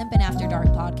follow the Simpin' After Dark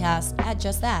podcast at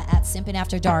just that, at Simpin'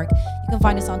 After Dark. You can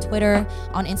find us on Twitter,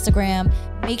 on Instagram.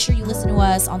 Make sure you listen to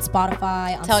us on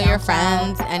Spotify, on Tell SoundCloud. your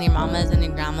friends and your mamas and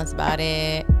your grandmas about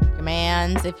it. Your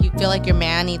mans. If you feel like your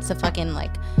man needs to fucking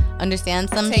like understand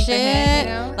some Take shit, the hint,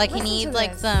 you know? like Listen he needs to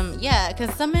like this. some,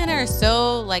 because some men are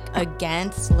so like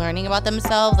against learning about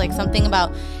themselves, like something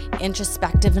about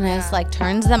introspectiveness like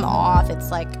turns them off. It's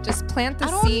like, just plant the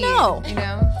I don't seed, know. you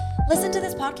know? Listen to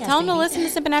this podcast. Tell them to baby.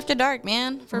 listen to Sippin' After Dark,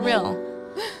 man, for real.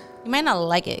 You might not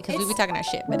like it because we be talking our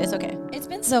shit, but it's okay. It's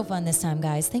been so fun this time,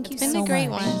 guys. Thank you so much. It's been a great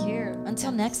one. Thank you.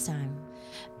 Until next time.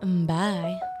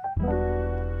 Bye.